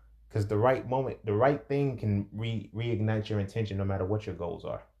 Nah. Because the right moment, the right thing can reignite your intention no matter what your goals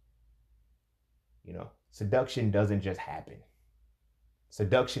are. You know, seduction doesn't just happen.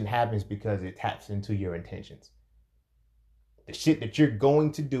 Seduction happens because it taps into your intentions. The shit that you're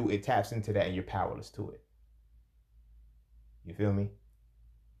going to do, it taps into that and you're powerless to it. You feel me?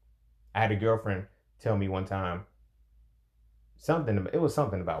 I had a girlfriend tell me one time it was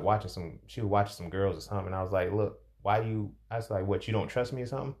something about she was watching some girls or something. And I was like, look, I was like, what, you don't trust me or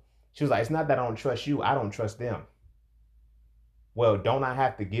something? She was like, it's not that I don't trust you, I don't trust them. Well, don't I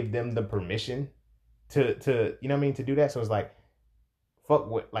have to give them the permission to you know what I mean, to do that? So it's like, fuck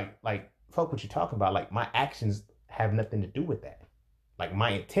what you're talking about. Like, my actions have nothing to do with that. Like,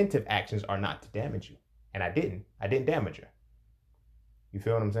 my intentive actions are not to damage you. And I didn't damage her. You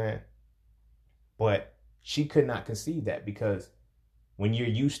feel what I'm saying? But she could not conceive that, because when you're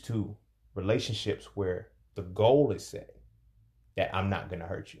used to relationships where the goal is set that I'm not going to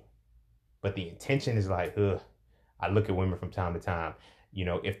hurt you, but the intention is like, ugh, I look at women from time to time, you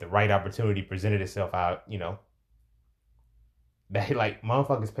know, if the right opportunity presented itself out, you know, that, like,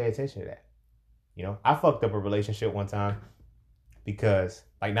 motherfuckers pay attention to that. You know, I fucked up a relationship one time because,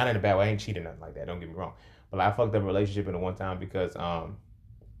 like, not in a bad way, I ain't cheating, nothing like that, don't get me wrong. But like, I fucked up a relationship in the one time because,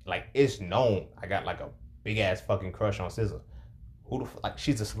 like, it's known I got like a big ass fucking crush on SZA. Like,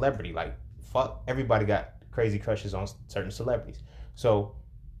 she's a celebrity. Like, fuck, everybody got crazy crushes on certain celebrities. So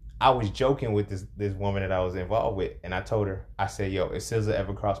I was joking with this woman that I was involved with, and I told her, I said, yo, if SZA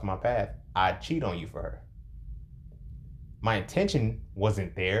ever crossed my path, I'd cheat on you for her. My intention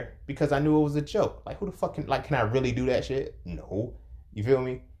wasn't there because I knew it was a joke. Like, who the fuck can I really do that shit? No. You feel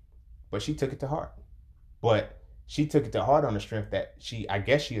me? But she took it to heart. But she took it to heart on the strength that I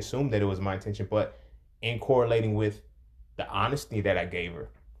guess she assumed that it was my intention, but in correlating with the honesty that I gave her,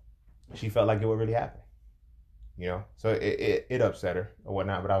 she felt like it would really happen. You know? So it upset her or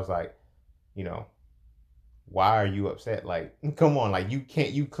whatnot, but I was like, you know, why are you upset? Like, come on, like,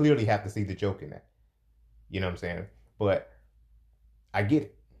 you clearly have to see the joke in that. You know what I'm saying? But I get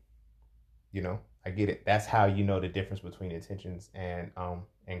it. You know, I get it. That's how you know the difference between intentions and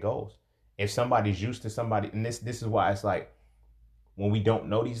goals. If somebody's used to somebody, and this is why it's like, when we don't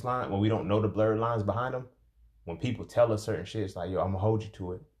know these lines, when we don't know the blurred lines behind them, when people tell us certain shit, it's like, yo, I'm gonna hold you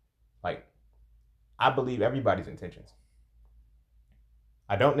to it. Like, I believe everybody's intentions.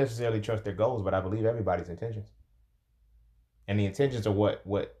 I don't necessarily trust their goals, but I believe everybody's intentions. And the intentions are what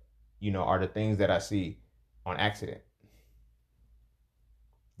you know, are the things that I see on accident.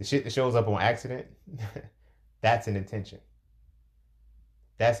 The shit that shows up on accident, that's an intention.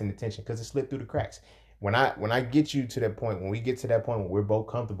 That's an intention because it slipped through the cracks. When I get you to that point, when we get to that point where we're both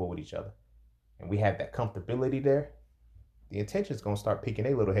comfortable with each other and we have that comfortability there, the intention is going to start peeking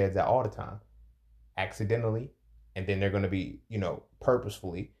their little heads out all the time, accidentally, and then they're going to be, you know,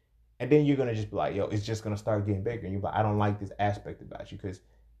 purposefully, and then you're going to just be like, yo, it's just going to start getting bigger, and you're like, I don't like this aspect about you because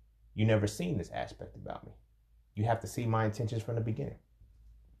you never seen this aspect about me. You have to see my intentions from the beginning.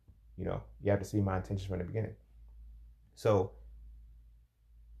 You know, you have to see my intentions from the beginning. So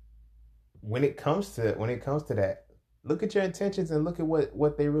when it comes to that, look at your intentions and look at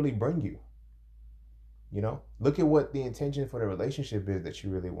what they really bring you. You know, look at what the intention for the relationship is that you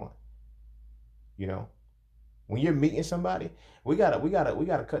really want. You know, when you're meeting somebody, we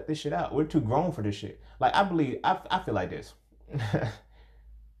gotta cut this shit out. We're too grown for this shit. Like I feel like this.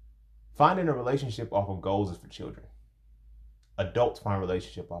 Finding a relationship off of goals is for children. Adults find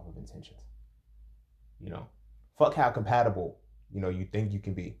relationship off of intentions. You know, fuck how compatible you think you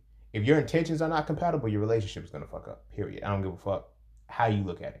can be. If your intentions are not compatible, your relationship is gonna fuck up. Period. I don't give a fuck how you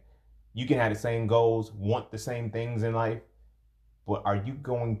look at it. You can have the same goals, want the same things in life, but are you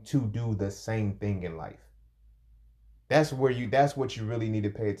going to do the same thing in life? That's what you really need to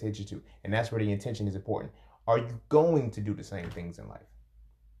pay attention to. And that's where the intention is important. Are you going to do the same things in life?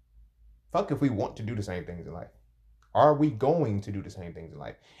 Fuck if we want to do the same things in life. Are we going to do the same things in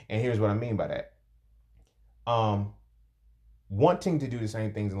life? And here's what I mean by that. Wanting to do the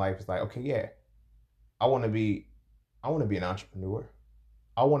same things in life is like, okay, yeah, I want to be an entrepreneur.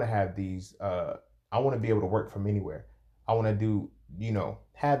 I want to have these, I want to be able to work from anywhere. I want to do,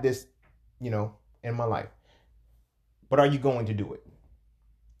 have this, in my life. But are you going to do it?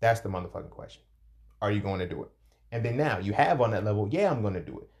 That's the motherfucking question. Are you going to do it? And then now you have on that level, yeah, I'm going to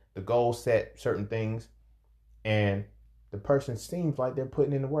do it. The goal set certain things, and the person seems like they're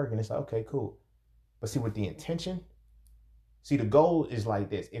putting in the work, and it's like, okay, cool. But see, with the intention, the goal is like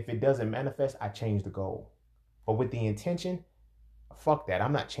this. If it doesn't manifest, I change the goal. But with the intention, fuck that.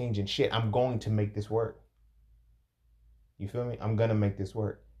 I'm not changing shit. I'm going to make this work. You feel me? I'm going to make this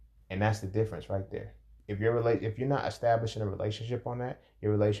work. And that's the difference right there. If you're not establishing a relationship on that,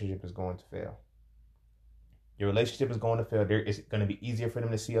 your relationship is going to fail. Your relationship is going to fail. It's going to be easier for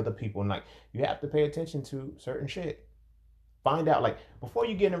them to see other people. And like, you have to pay attention to certain shit. Find out, like, before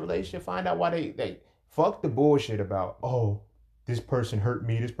you get in a relationship, find out why they fuck the bullshit about, oh, this person hurt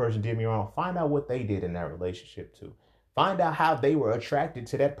me, this person did me wrong. Find out what they did in that relationship too. Find out how they were attracted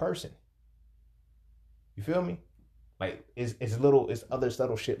to that person. You feel me? Like, it's other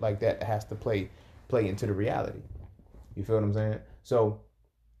subtle shit like that has to play into the reality. You feel what I'm saying? So,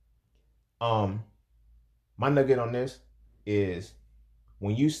 my nugget on this is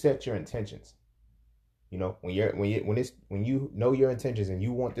when you set your intentions, when you know your intentions and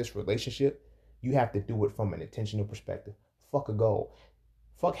you want this relationship, you have to do it from an intentional perspective. Fuck a goal.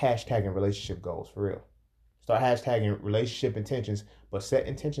 Fuck hashtagging relationship goals for real. Start hashtagging relationship intentions, but set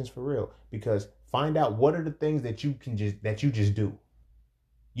intentions for real. Because find out what are the things that you just do.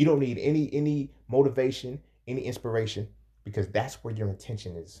 You don't need any motivation, any inspiration, because that's where your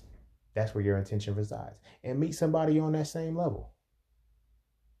intention is. That's where your intention resides. And meet somebody on that same level.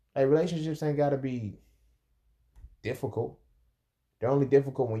 Like, relationships ain't gotta be difficult. They're only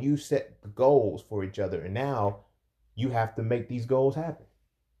difficult when you set the goals for each other, and now you have to make these goals happen.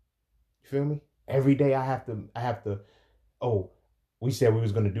 You feel me? Every day I have to, oh, we said we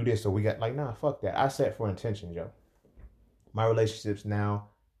was gonna do this, so we got, like, nah, fuck that. I set for intention, Joe. My relationships now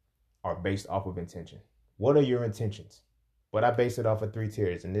are based off of intention. What are your intentions? But I base it off of 3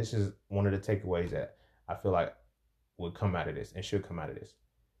 tiers, and this is one of the takeaways that I feel like would come out of this and should come out of this.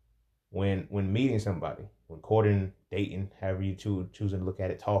 When meeting somebody, when courting, dating, however you choosing to look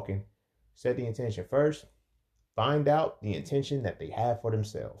at it, talking, set the intention first. Find out the intention that they have for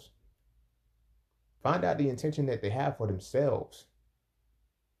themselves. Find out the intention that they have for themselves.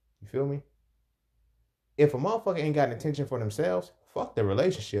 You feel me? If a motherfucker ain't got an intention for themselves, fuck the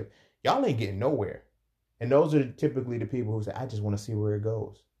relationship. Y'all ain't getting nowhere. And those are typically the people who say, I just want to see where it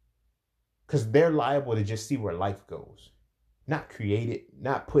goes. Because they're liable to just see where life goes. Not create it,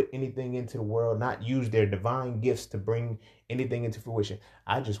 not put anything into the world, not use their divine gifts to bring anything into fruition.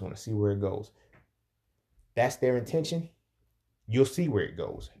 I just want to see where it goes. That's their intention. You'll see where it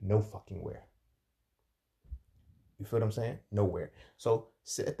goes. No fucking where. You feel what I'm saying? Nowhere. So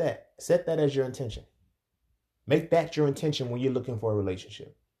set that as your intention. Make that your intention when you're looking for a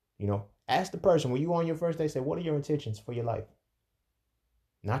relationship. Ask the person when you on your first date, say, what are your intentions for your life?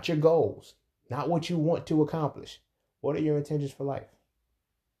 Not your goals, not what you want to accomplish. What are your intentions for life?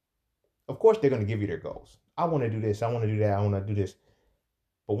 Of course, they're going to give you their goals. I want to do this. I want to do that. I want to do this.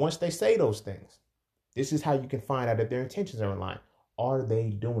 But once they say those things, this is how you can find out if their intentions are in line. Are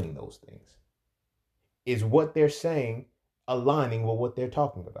they doing those things? Is what they're saying aligning with what they're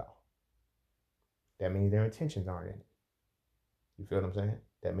talking about? That means their intentions aren't in it. You feel what I'm saying?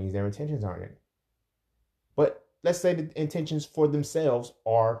 That means their intentions aren't in it. But let's say the intentions for themselves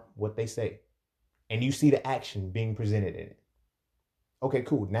are what they say. And you see the action being presented in it. Okay,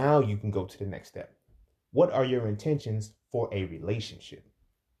 cool. Now you can go to the next step. What are your intentions for a relationship?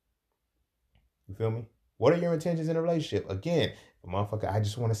 You feel me? What are your intentions in a relationship? Again, But motherfucker, I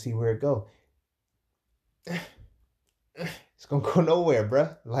just want to see where it go. It's gonna go nowhere,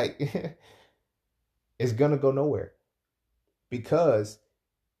 bruh. Like, it's gonna go nowhere because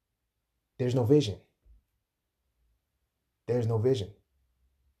there's no vision. There's no vision.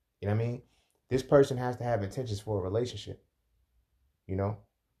 You know what I mean? This person has to have intentions for a relationship. You know,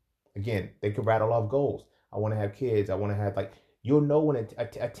 again, they could rattle off goals. I want to have kids. I want to have, like, you'll know when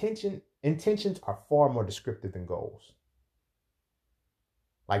intentions are far more descriptive than goals.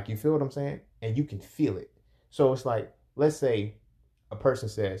 Like, you feel what I'm saying? And you can feel it. So it's like, let's say a person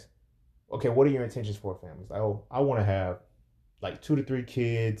says, okay, what are your intentions for a family? It's like, oh, I want to have like 2 to 3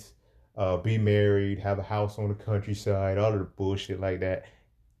 kids, be married, have a house on the countryside, all of the bullshit like that.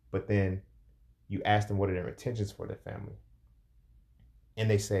 But then you ask them what are their intentions for their family. And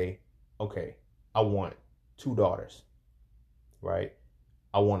they say, okay, I want 2 daughters, right?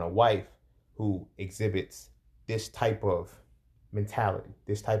 I want a wife who exhibits this type of mentality,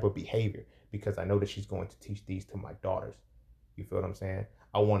 this type of behavior, because I know that she's going to teach these to my daughters. You feel what I'm saying?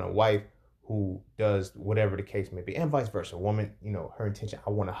 I want a wife who does whatever the case may be, and vice versa. A woman, you know, her intention, I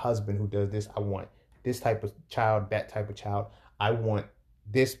want a husband who does this. I want this type of child, that type of child. I want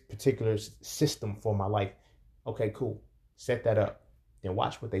this particular system for my life. Okay, cool. Set that up. Then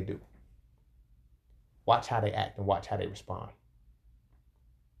watch what they do. Watch how they act and watch how they respond.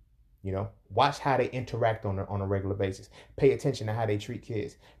 You know, watch how they interact on a regular basis. Pay attention to how they treat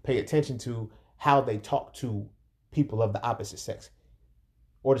kids. Pay attention to how they talk to people of the opposite sex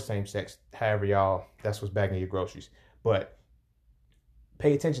or the same sex. However, y'all, that's what's bagging your groceries. But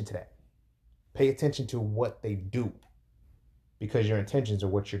pay attention to that. Pay attention to what they do, because your intentions are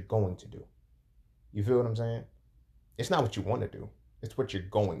what you're going to do. You feel what I'm saying? It's not what you want to do. It's what you're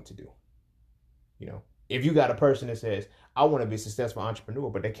going to do. You know, if you got a person that says, I want to be a successful entrepreneur,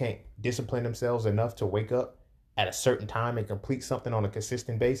 but they can't discipline themselves enough to wake up at a certain time and complete something on a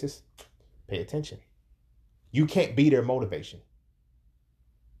consistent basis, pay attention. You can't be their motivation.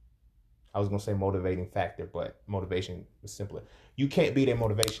 I was going to say motivating factor, but motivation is simpler. You can't be their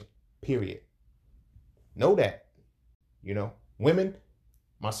motivation, period. Know that. You know, women,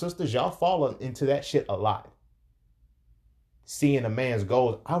 my sisters, y'all fall into that shit a lot. Seeing a man's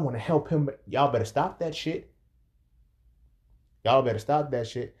goals, I want to help him, but y'all better stop that shit. Y'all better stop that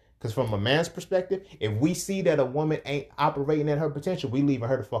shit. Because from a man's perspective, if we see that a woman ain't operating at her potential, we leaving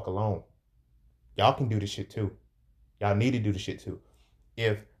her the fuck alone. Y'all can do this shit too. Y'all need to do the shit too.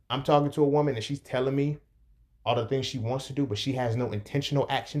 If I'm talking to a woman and she's telling me all the things she wants to do, but she has no intentional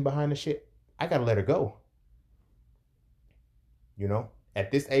action behind the shit, I gotta let her go. You know,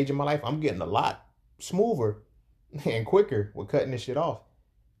 at this age of my life, I'm getting a lot smoother and quicker with cutting this shit off.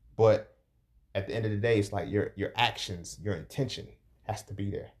 But at the end of the day, it's like your actions, your intention has to be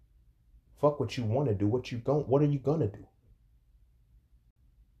there. Fuck what you want to do. What are you gonna do?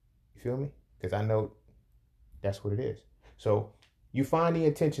 You feel me? Because I know that's what it is. So you find the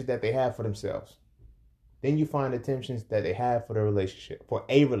intentions that they have for themselves. Then you find the intentions that they have for the relationship, for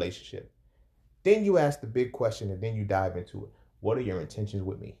a relationship. Then you ask the big question and then you dive into it. What are your intentions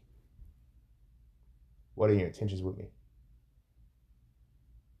with me? What are your intentions with me?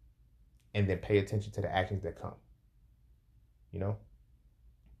 And then pay attention to the actions that come. You know?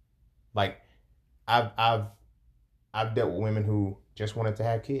 Like, I've dealt with women who just wanted to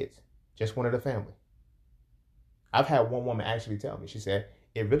have kids, just wanted a family. I've had one woman actually tell me, she said,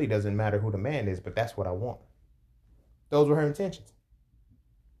 it really doesn't matter who the man is, but that's what I want. Those were her intentions.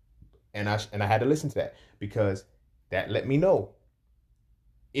 And I had to listen to that, because that let me know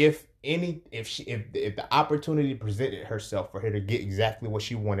if the opportunity presented herself for her to get exactly what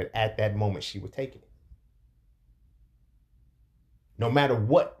she wanted at that moment, she would take it. No matter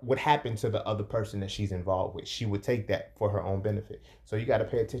what would happen to the other person that she's involved with, she would take that for her own benefit. So you got to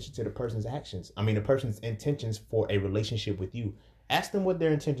pay attention to the person's actions. I mean, the person's intentions for a relationship with you. Ask them what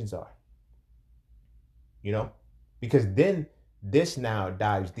their intentions are. You know, because then this now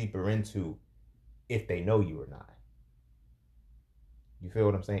dives deeper into if they know you or not. You feel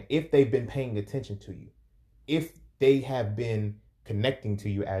what I'm saying? If they've been paying attention to you, if they have been connecting to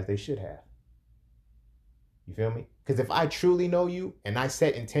you as they should have. You feel me? Because if I truly know you and I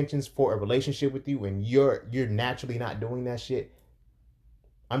set intentions for a relationship with you and you're naturally not doing that shit,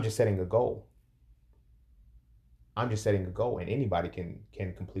 I'm just setting a goal. I'm just setting a goal, and anybody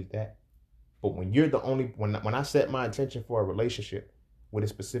can complete that. But when you're the only, when I set my intention for a relationship with a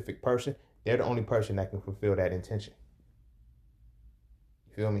specific person, they're the only person that can fulfill that intention.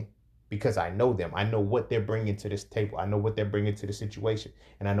 You feel me? Because I know them. I know what they're bringing to this table. I know what they're bringing to the situation.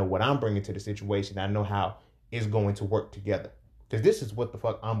 And I know what I'm bringing to the situation. I know how it's going to work together. Because this is what the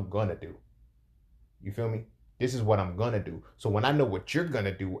fuck I'm going to do. You feel me? This is what I'm going to do. So when I know what you're going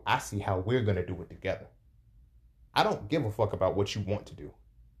to do, I see how we're going to do it together. I don't give a fuck about what you want to do.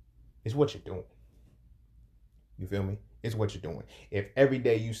 It's what you're doing. You feel me? It's what you're doing. If every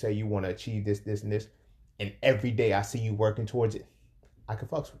day you say you want to achieve this, this, and this, and every day I see you working towards it, I can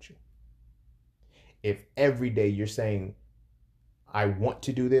fucks with you. If every day you're saying, I want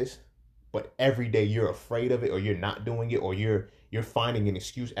to do this, but every day you're afraid of it, or you're not doing it, or you're finding an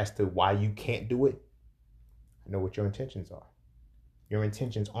excuse as to why you can't do it, I know what your intentions are. Your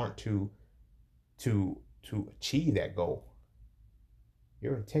intentions aren't to achieve that goal.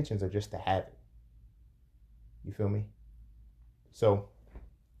 Your intentions are just to have it. You feel me? So,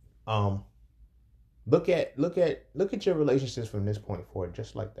 look at your relationships from this point forward,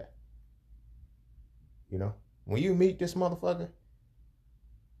 just like that. You know, when you meet this motherfucker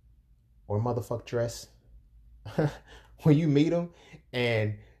or motherfucker dress, when you meet them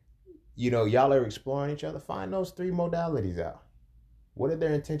and you know y'all are exploring each other, find those 3 modalities out. What are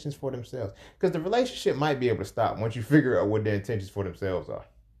their intentions for themselves? Because the relationship might be able to stop once you figure out what their intentions for themselves are.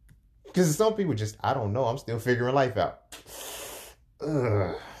 Because some people just, I don't know, I'm still figuring life out.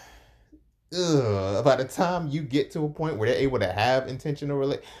 By the time you get to a point where they're able to have intentional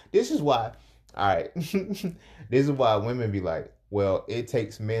relate, this is why, all right, this is why women be like, well, it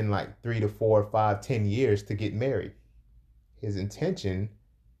takes men like 3 to 4, 5, 10 years to get married. His intention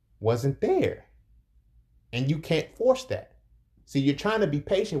wasn't there. And you can't force that. See, you're trying to be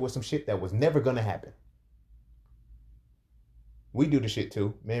patient with some shit that was never going to happen. We do the shit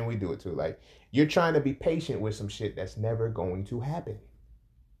too. Man, we do it too. Like, you're trying to be patient with some shit that's never going to happen.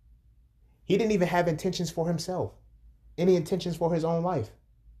 He didn't even have intentions for himself. Any intentions for his own life.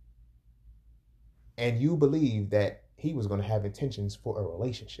 And you believe that he was going to have intentions for a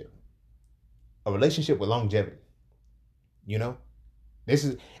relationship. A relationship with longevity. You know? This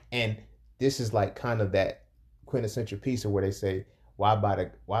is like kind of that quintessential piece of where they say, why buy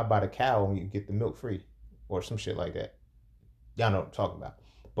the cow when you get the milk free? Or some shit like that. Y'all know what I'm talking about.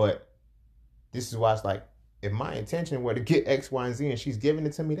 But this is why it's like, if my intention were to get X, Y, and Z and she's giving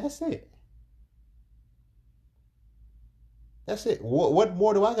it to me, that's it. That's it. What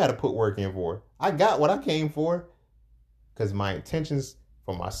more do I got to put work in for? I got what I came for. Because my intentions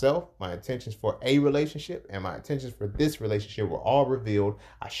for myself, my intentions for a relationship, and my intentions for this relationship were all revealed.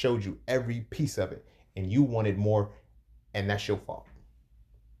 I showed you every piece of it. And you wanted more, and that's your fault.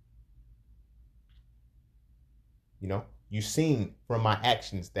 You know? You seen from my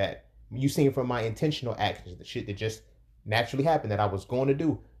actions that, you seen from my intentional actions, the shit that just naturally happened that I was going to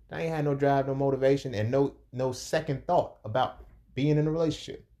do. I ain't had no drive, no motivation, and no second thought about being in a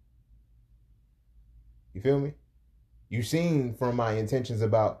relationship. You feel me? You seen from my intentions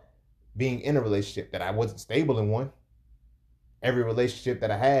about being in a relationship that I wasn't stable in one. Every relationship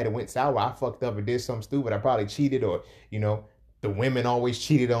that I had, it went sour. I fucked up or did something stupid. I probably cheated, or, you know, the women always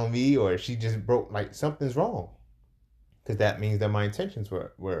cheated on me, or she just broke, like, something's wrong. Because that means that my intentions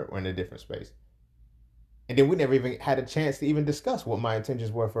were in a different space. And then we never even had a chance to even discuss what my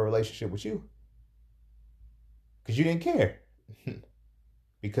intentions were for a relationship with you. Because you didn't care.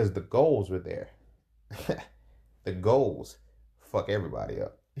 Because the goals were there. The goals fuck everybody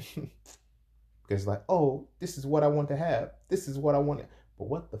up. Because like, oh, this is what I want to have. This is what I want to... But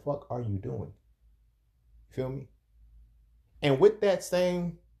what the fuck are you doing? Feel me? And with that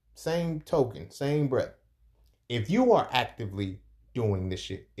same token, same breath, if you are actively doing this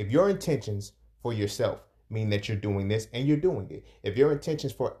shit, if your intentions for yourself mean that you're doing this and you're doing it, if your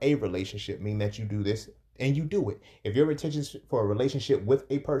intentions for a relationship mean that you do this and you do it, if your intentions for a relationship with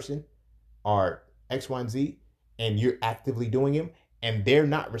a person are X, Y, and Z, and you're actively doing them and they're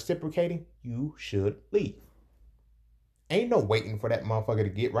not reciprocating, you should leave. Ain't no waiting for that motherfucker to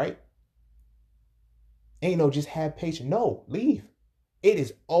get right. Ain't no just have patience. No, leave. It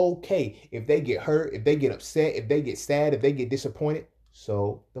is okay if they get hurt, if they get upset, if they get sad, if they get disappointed.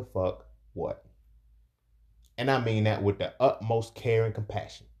 So the fuck what? And I mean that with the utmost care and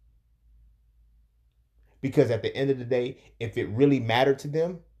compassion. Because at the end of the day, if it really mattered to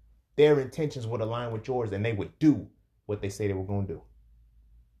them, their intentions would align with yours and they would do what they say they were going to do.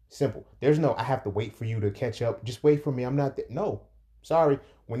 Simple. There's no, I have to wait for you to catch up. Just wait for me. I'm not there. No, sorry.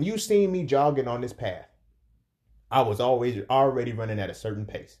 When you seen me jogging on this path, I was always already running at a certain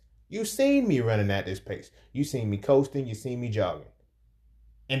pace. You seen me running at this pace. You seen me coasting. You seen me jogging.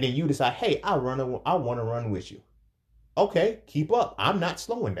 And then you decide, hey, I want to run with you. Okay, keep up. I'm not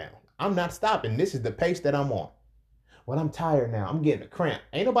slowing down. I'm not stopping. This is the pace that I'm on. Well, I'm tired now. I'm getting a cramp.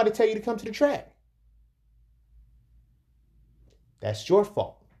 Ain't nobody tell you to come to the track. That's your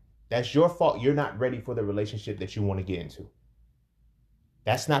fault. That's your fault. You're not ready for the relationship that you want to get into.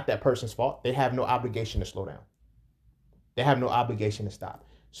 That's not that person's fault. They have no obligation to slow down. They have no obligation to stop.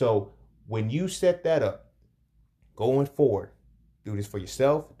 So when you set that up, going forward, do this for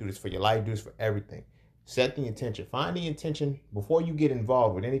yourself, do this for your life, do this for everything. Set the intention. Find the intention before you get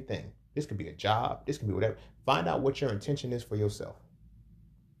involved with anything. This could be a job, this could be whatever. Find out what your intention is for yourself.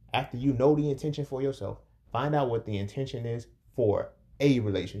 After you know the intention for yourself, find out what the intention is for a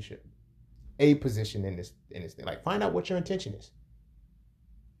relationship, a position in this thing. Like, find out what your intention is.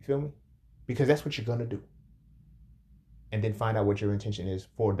 You feel me? Because that's what you're gonna do. And then find out what your intention is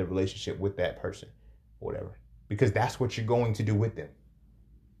for the relationship with that person or whatever. Because that's what you're going to do with them.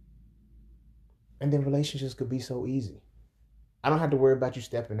 And then relationships could be so easy. I don't have to worry about you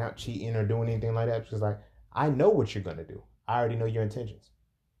stepping out, cheating, or doing anything like that. Because, like, I know what you're gonna do. I already know your intentions.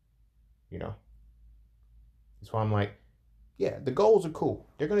 You know? That's why I'm like, yeah, the goals are cool.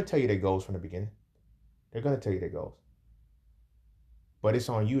 They're gonna tell you their goals from the beginning. They're gonna tell you their goals. But it's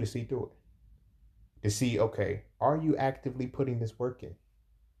on you to see through it. To see, okay, are you actively putting this work in?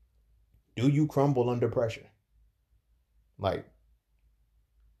 Do you crumble under pressure? Like,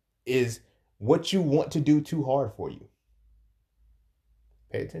 is what you want to do too hard for you?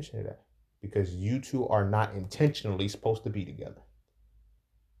 Pay attention to that. Because you two are not intentionally supposed to be together.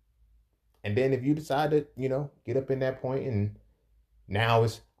 And then if you decide to, get up in that point and now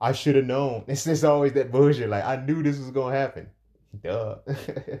it's, I should have known. It's just always that bullshit. Like, I knew this was going to happen. Duh.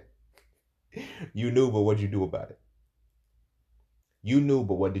 You knew, but what'd you do about it? You knew,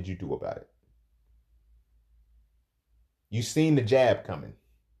 but what did you do about it? You seen the jab coming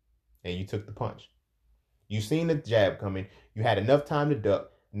and you took the punch. You seen the jab coming. You had enough time to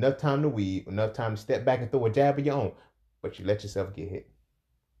duck, enough time to weave, enough time to step back and throw a jab of your own, but you let yourself get hit.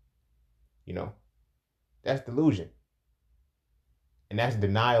 That's delusion. And that's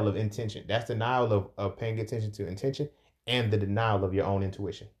denial of intention. That's denial of paying attention to intention and the denial of your own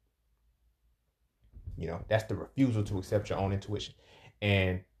intuition. That's the refusal to accept your own intuition.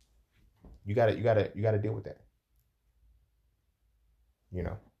 And you gotta deal with that.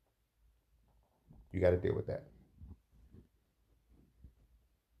 You gotta deal with that.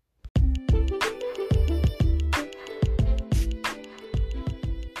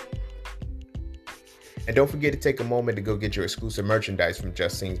 And don't forget to take a moment to go get your exclusive merchandise from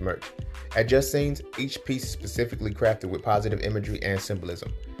Just Scenes merch. At Just Scenes, each piece is specifically crafted with positive imagery and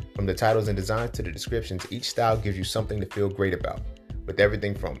symbolism. From the titles and designs to the descriptions, each style gives you something to feel great about. With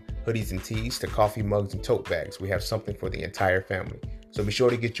everything from hoodies and tees to coffee mugs and tote bags, we have something for the entire family. So be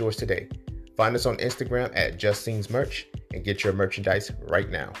sure to get yours today. Find us on Instagram at Just Scenes merch and get your merchandise right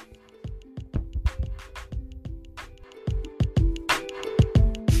now.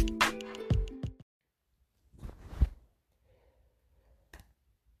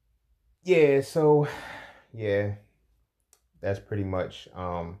 That's pretty much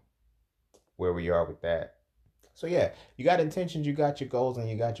where we are with that. So yeah, you got intentions, you got your goals, and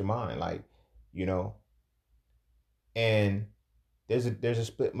you got your mind, and there's a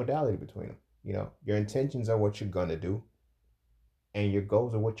split modality between them. Your intentions are what you're gonna do, and your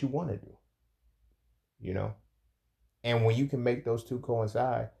goals are what you want to do. And when you can make those two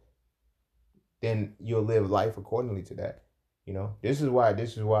coincide, then you'll live life accordingly to that. This is why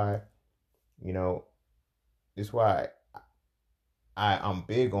this is why I'm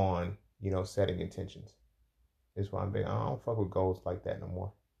big on setting intentions. This is why I'm big. I don't fuck with goals like that no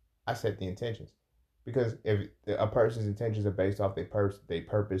more. I set the intentions because if a person's intentions are based off their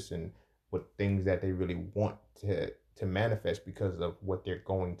purpose and what things that they really want to manifest because of what they're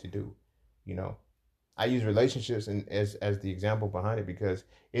going to do. I use relationships as the example behind it because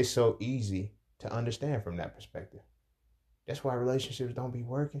it's so easy to understand from that perspective. That's why relationships don't be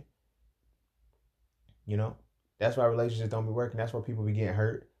working. That's why relationships don't be working. That's why people be getting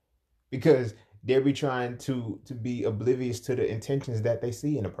hurt because they'll be trying to be oblivious to the intentions that they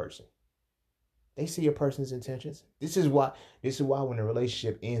see in a person. They see a person's intentions. This is why when the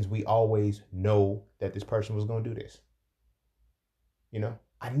relationship ends, we always know that this person was going to do this.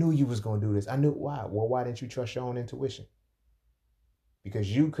 I knew you was going to do this. I knew why. Well, why didn't you trust your own intuition?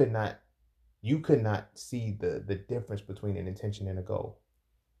 Because you could not see the difference between an intention and a goal.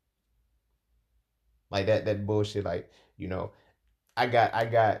 Like that bullshit. Like, I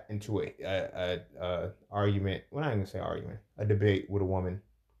got into a argument. Well, I'm not gonna say argument. A debate with a woman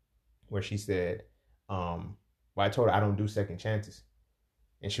where she said, well, I told her I don't do second chances.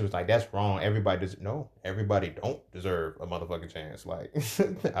 And she was like, that's wrong. Everybody don't deserve a motherfucking chance. Like,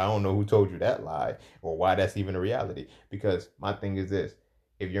 I don't know who told you that lie or why that's even a reality. Because my thing is this.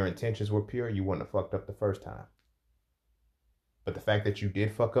 If your intentions were pure, you wouldn't have fucked up the first time. But the fact that you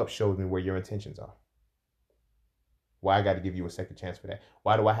did fuck up shows me where your intentions are. Why I got to give you a second chance for that?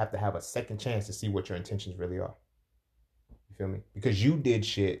 Why do I have to have a second chance to see what your intentions really are? You feel me? Because you did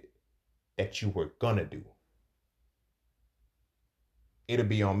shit that you were gonna do. It'll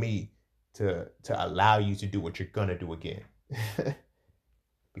be on me to allow you to do what you're gonna do again.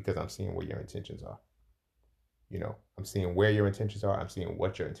 Because I'm seeing where your intentions are. You know, I'm seeing where your intentions are. I'm seeing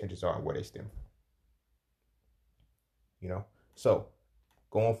what your intentions are and where they stem from. You know, so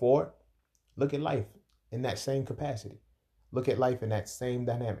going forward, look at life in that same capacity. Look at life in that same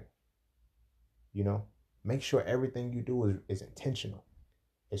dynamic. You know, make sure everything you do is intentional.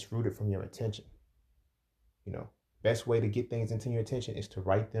 It's rooted from your intention. You know, best way to get things into your attention is to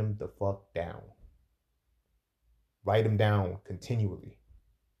write them the fuck down. Write them down continually.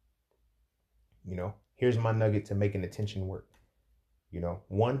 You know, here's my nugget to making attention work. You know,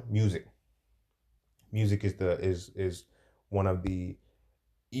 one, music. Music is one of the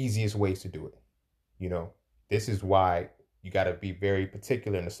easiest ways to do it. You know, this is why you got to be very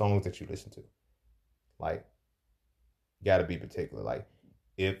particular in the songs that you listen to. Like, you got to be particular. Like,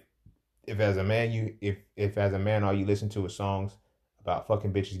 if as a man if as a man all you listen to is songs about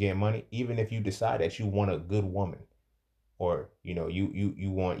fucking bitches getting money, even if you decide that you want a good woman, or you know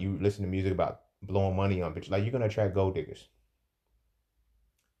you listen to music about blowing money on bitches, like, you're gonna attract gold diggers,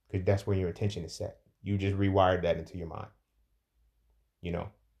 because that's where your intention is set. You just rewired that into your mind. You know,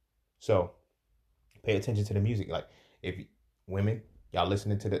 so pay attention to the music. Like, if women, y'all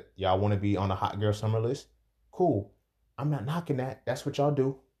listening to y'all want to be on a hot girl summer list, cool. I'm not knocking that. That's what y'all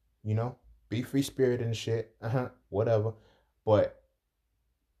do. You know, be free spirited and shit. Whatever. But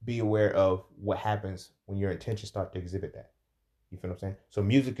be aware of what happens when your intentions start to exhibit that. You feel what I'm saying? So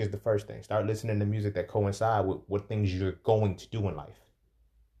music is the first thing. Start listening to music that coincide with what things you're going to do in life.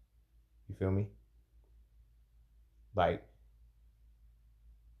 You feel me? Like,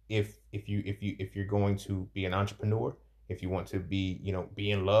 if you're going to be an entrepreneur, if you want to be, you know, be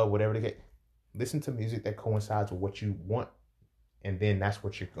in love, whatever the case, listen to music that coincides with what you want, and then that's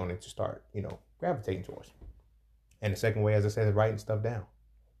what you're going to start, you know, gravitating towards. And the second way, as I said, is writing stuff down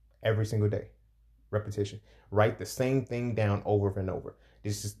every single day. Repetition. Write the same thing down over and over.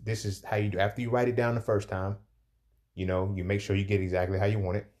 This is how you do. After you write it down the first time, you know, you make sure you get exactly how you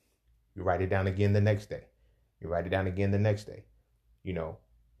want it. You write it down again the next day. You write it down again the next day. You know,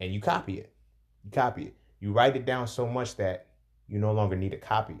 and you copy it. You copy it. You write it down so much that you no longer need a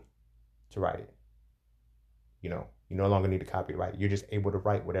copy to write it. You know, you no longer need a copy to write it. You're just able to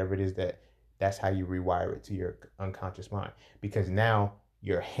write whatever it is that's how you rewire it to your unconscious mind. Because now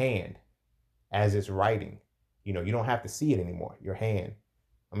your hand, as it's writing, you know, you don't have to see it anymore. Your hand,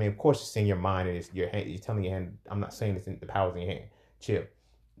 I mean, of course it's in your mind and it's your hand. You're telling your hand, I'm not saying it's in the power's in your hand. Chill.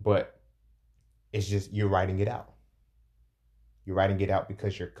 But it's just, you're writing it out. You're writing it out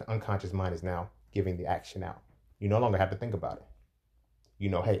because your unconscious mind is now giving the action out. You no longer have to think about it. You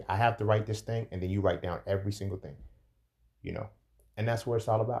know, hey, I have to write this thing, and then you write down every single thing. You know, and that's what it's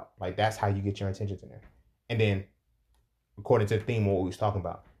all about. Like, that's how you get your intentions in there. And then, according to the theme of what we was talking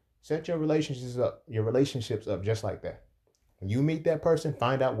about, set your relationships up just like that. When you meet that person,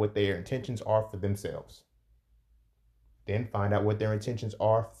 find out what their intentions are for themselves. Then find out what their intentions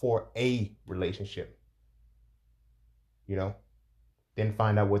are for a relationship. You know, then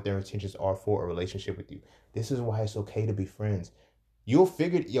find out what their intentions are for a relationship with you. This is why it's okay to be friends. You'll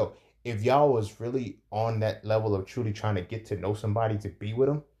figure, if y'all was really on that level of truly trying to get to know somebody to be with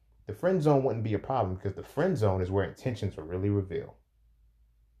them, the friend zone wouldn't be a problem, because the friend zone is where intentions are really revealed.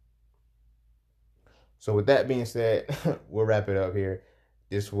 So with that being said, we'll wrap it up here.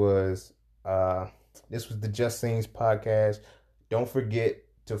 This was the Just Scenes podcast. Don't forget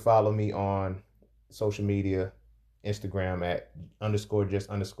to follow me on social media, Instagram at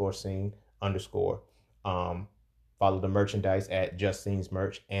 _just_scene_. Follow the merchandise at Just Scenes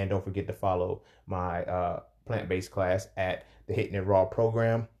Merch. And don't forget to follow my plant-based class at the Hitting It Raw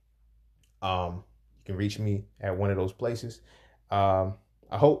program. You can reach me at one of those places. I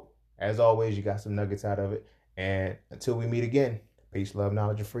hope, as always, you got some nuggets out of it. And until we meet again, peace, love,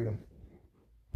 knowledge, and freedom.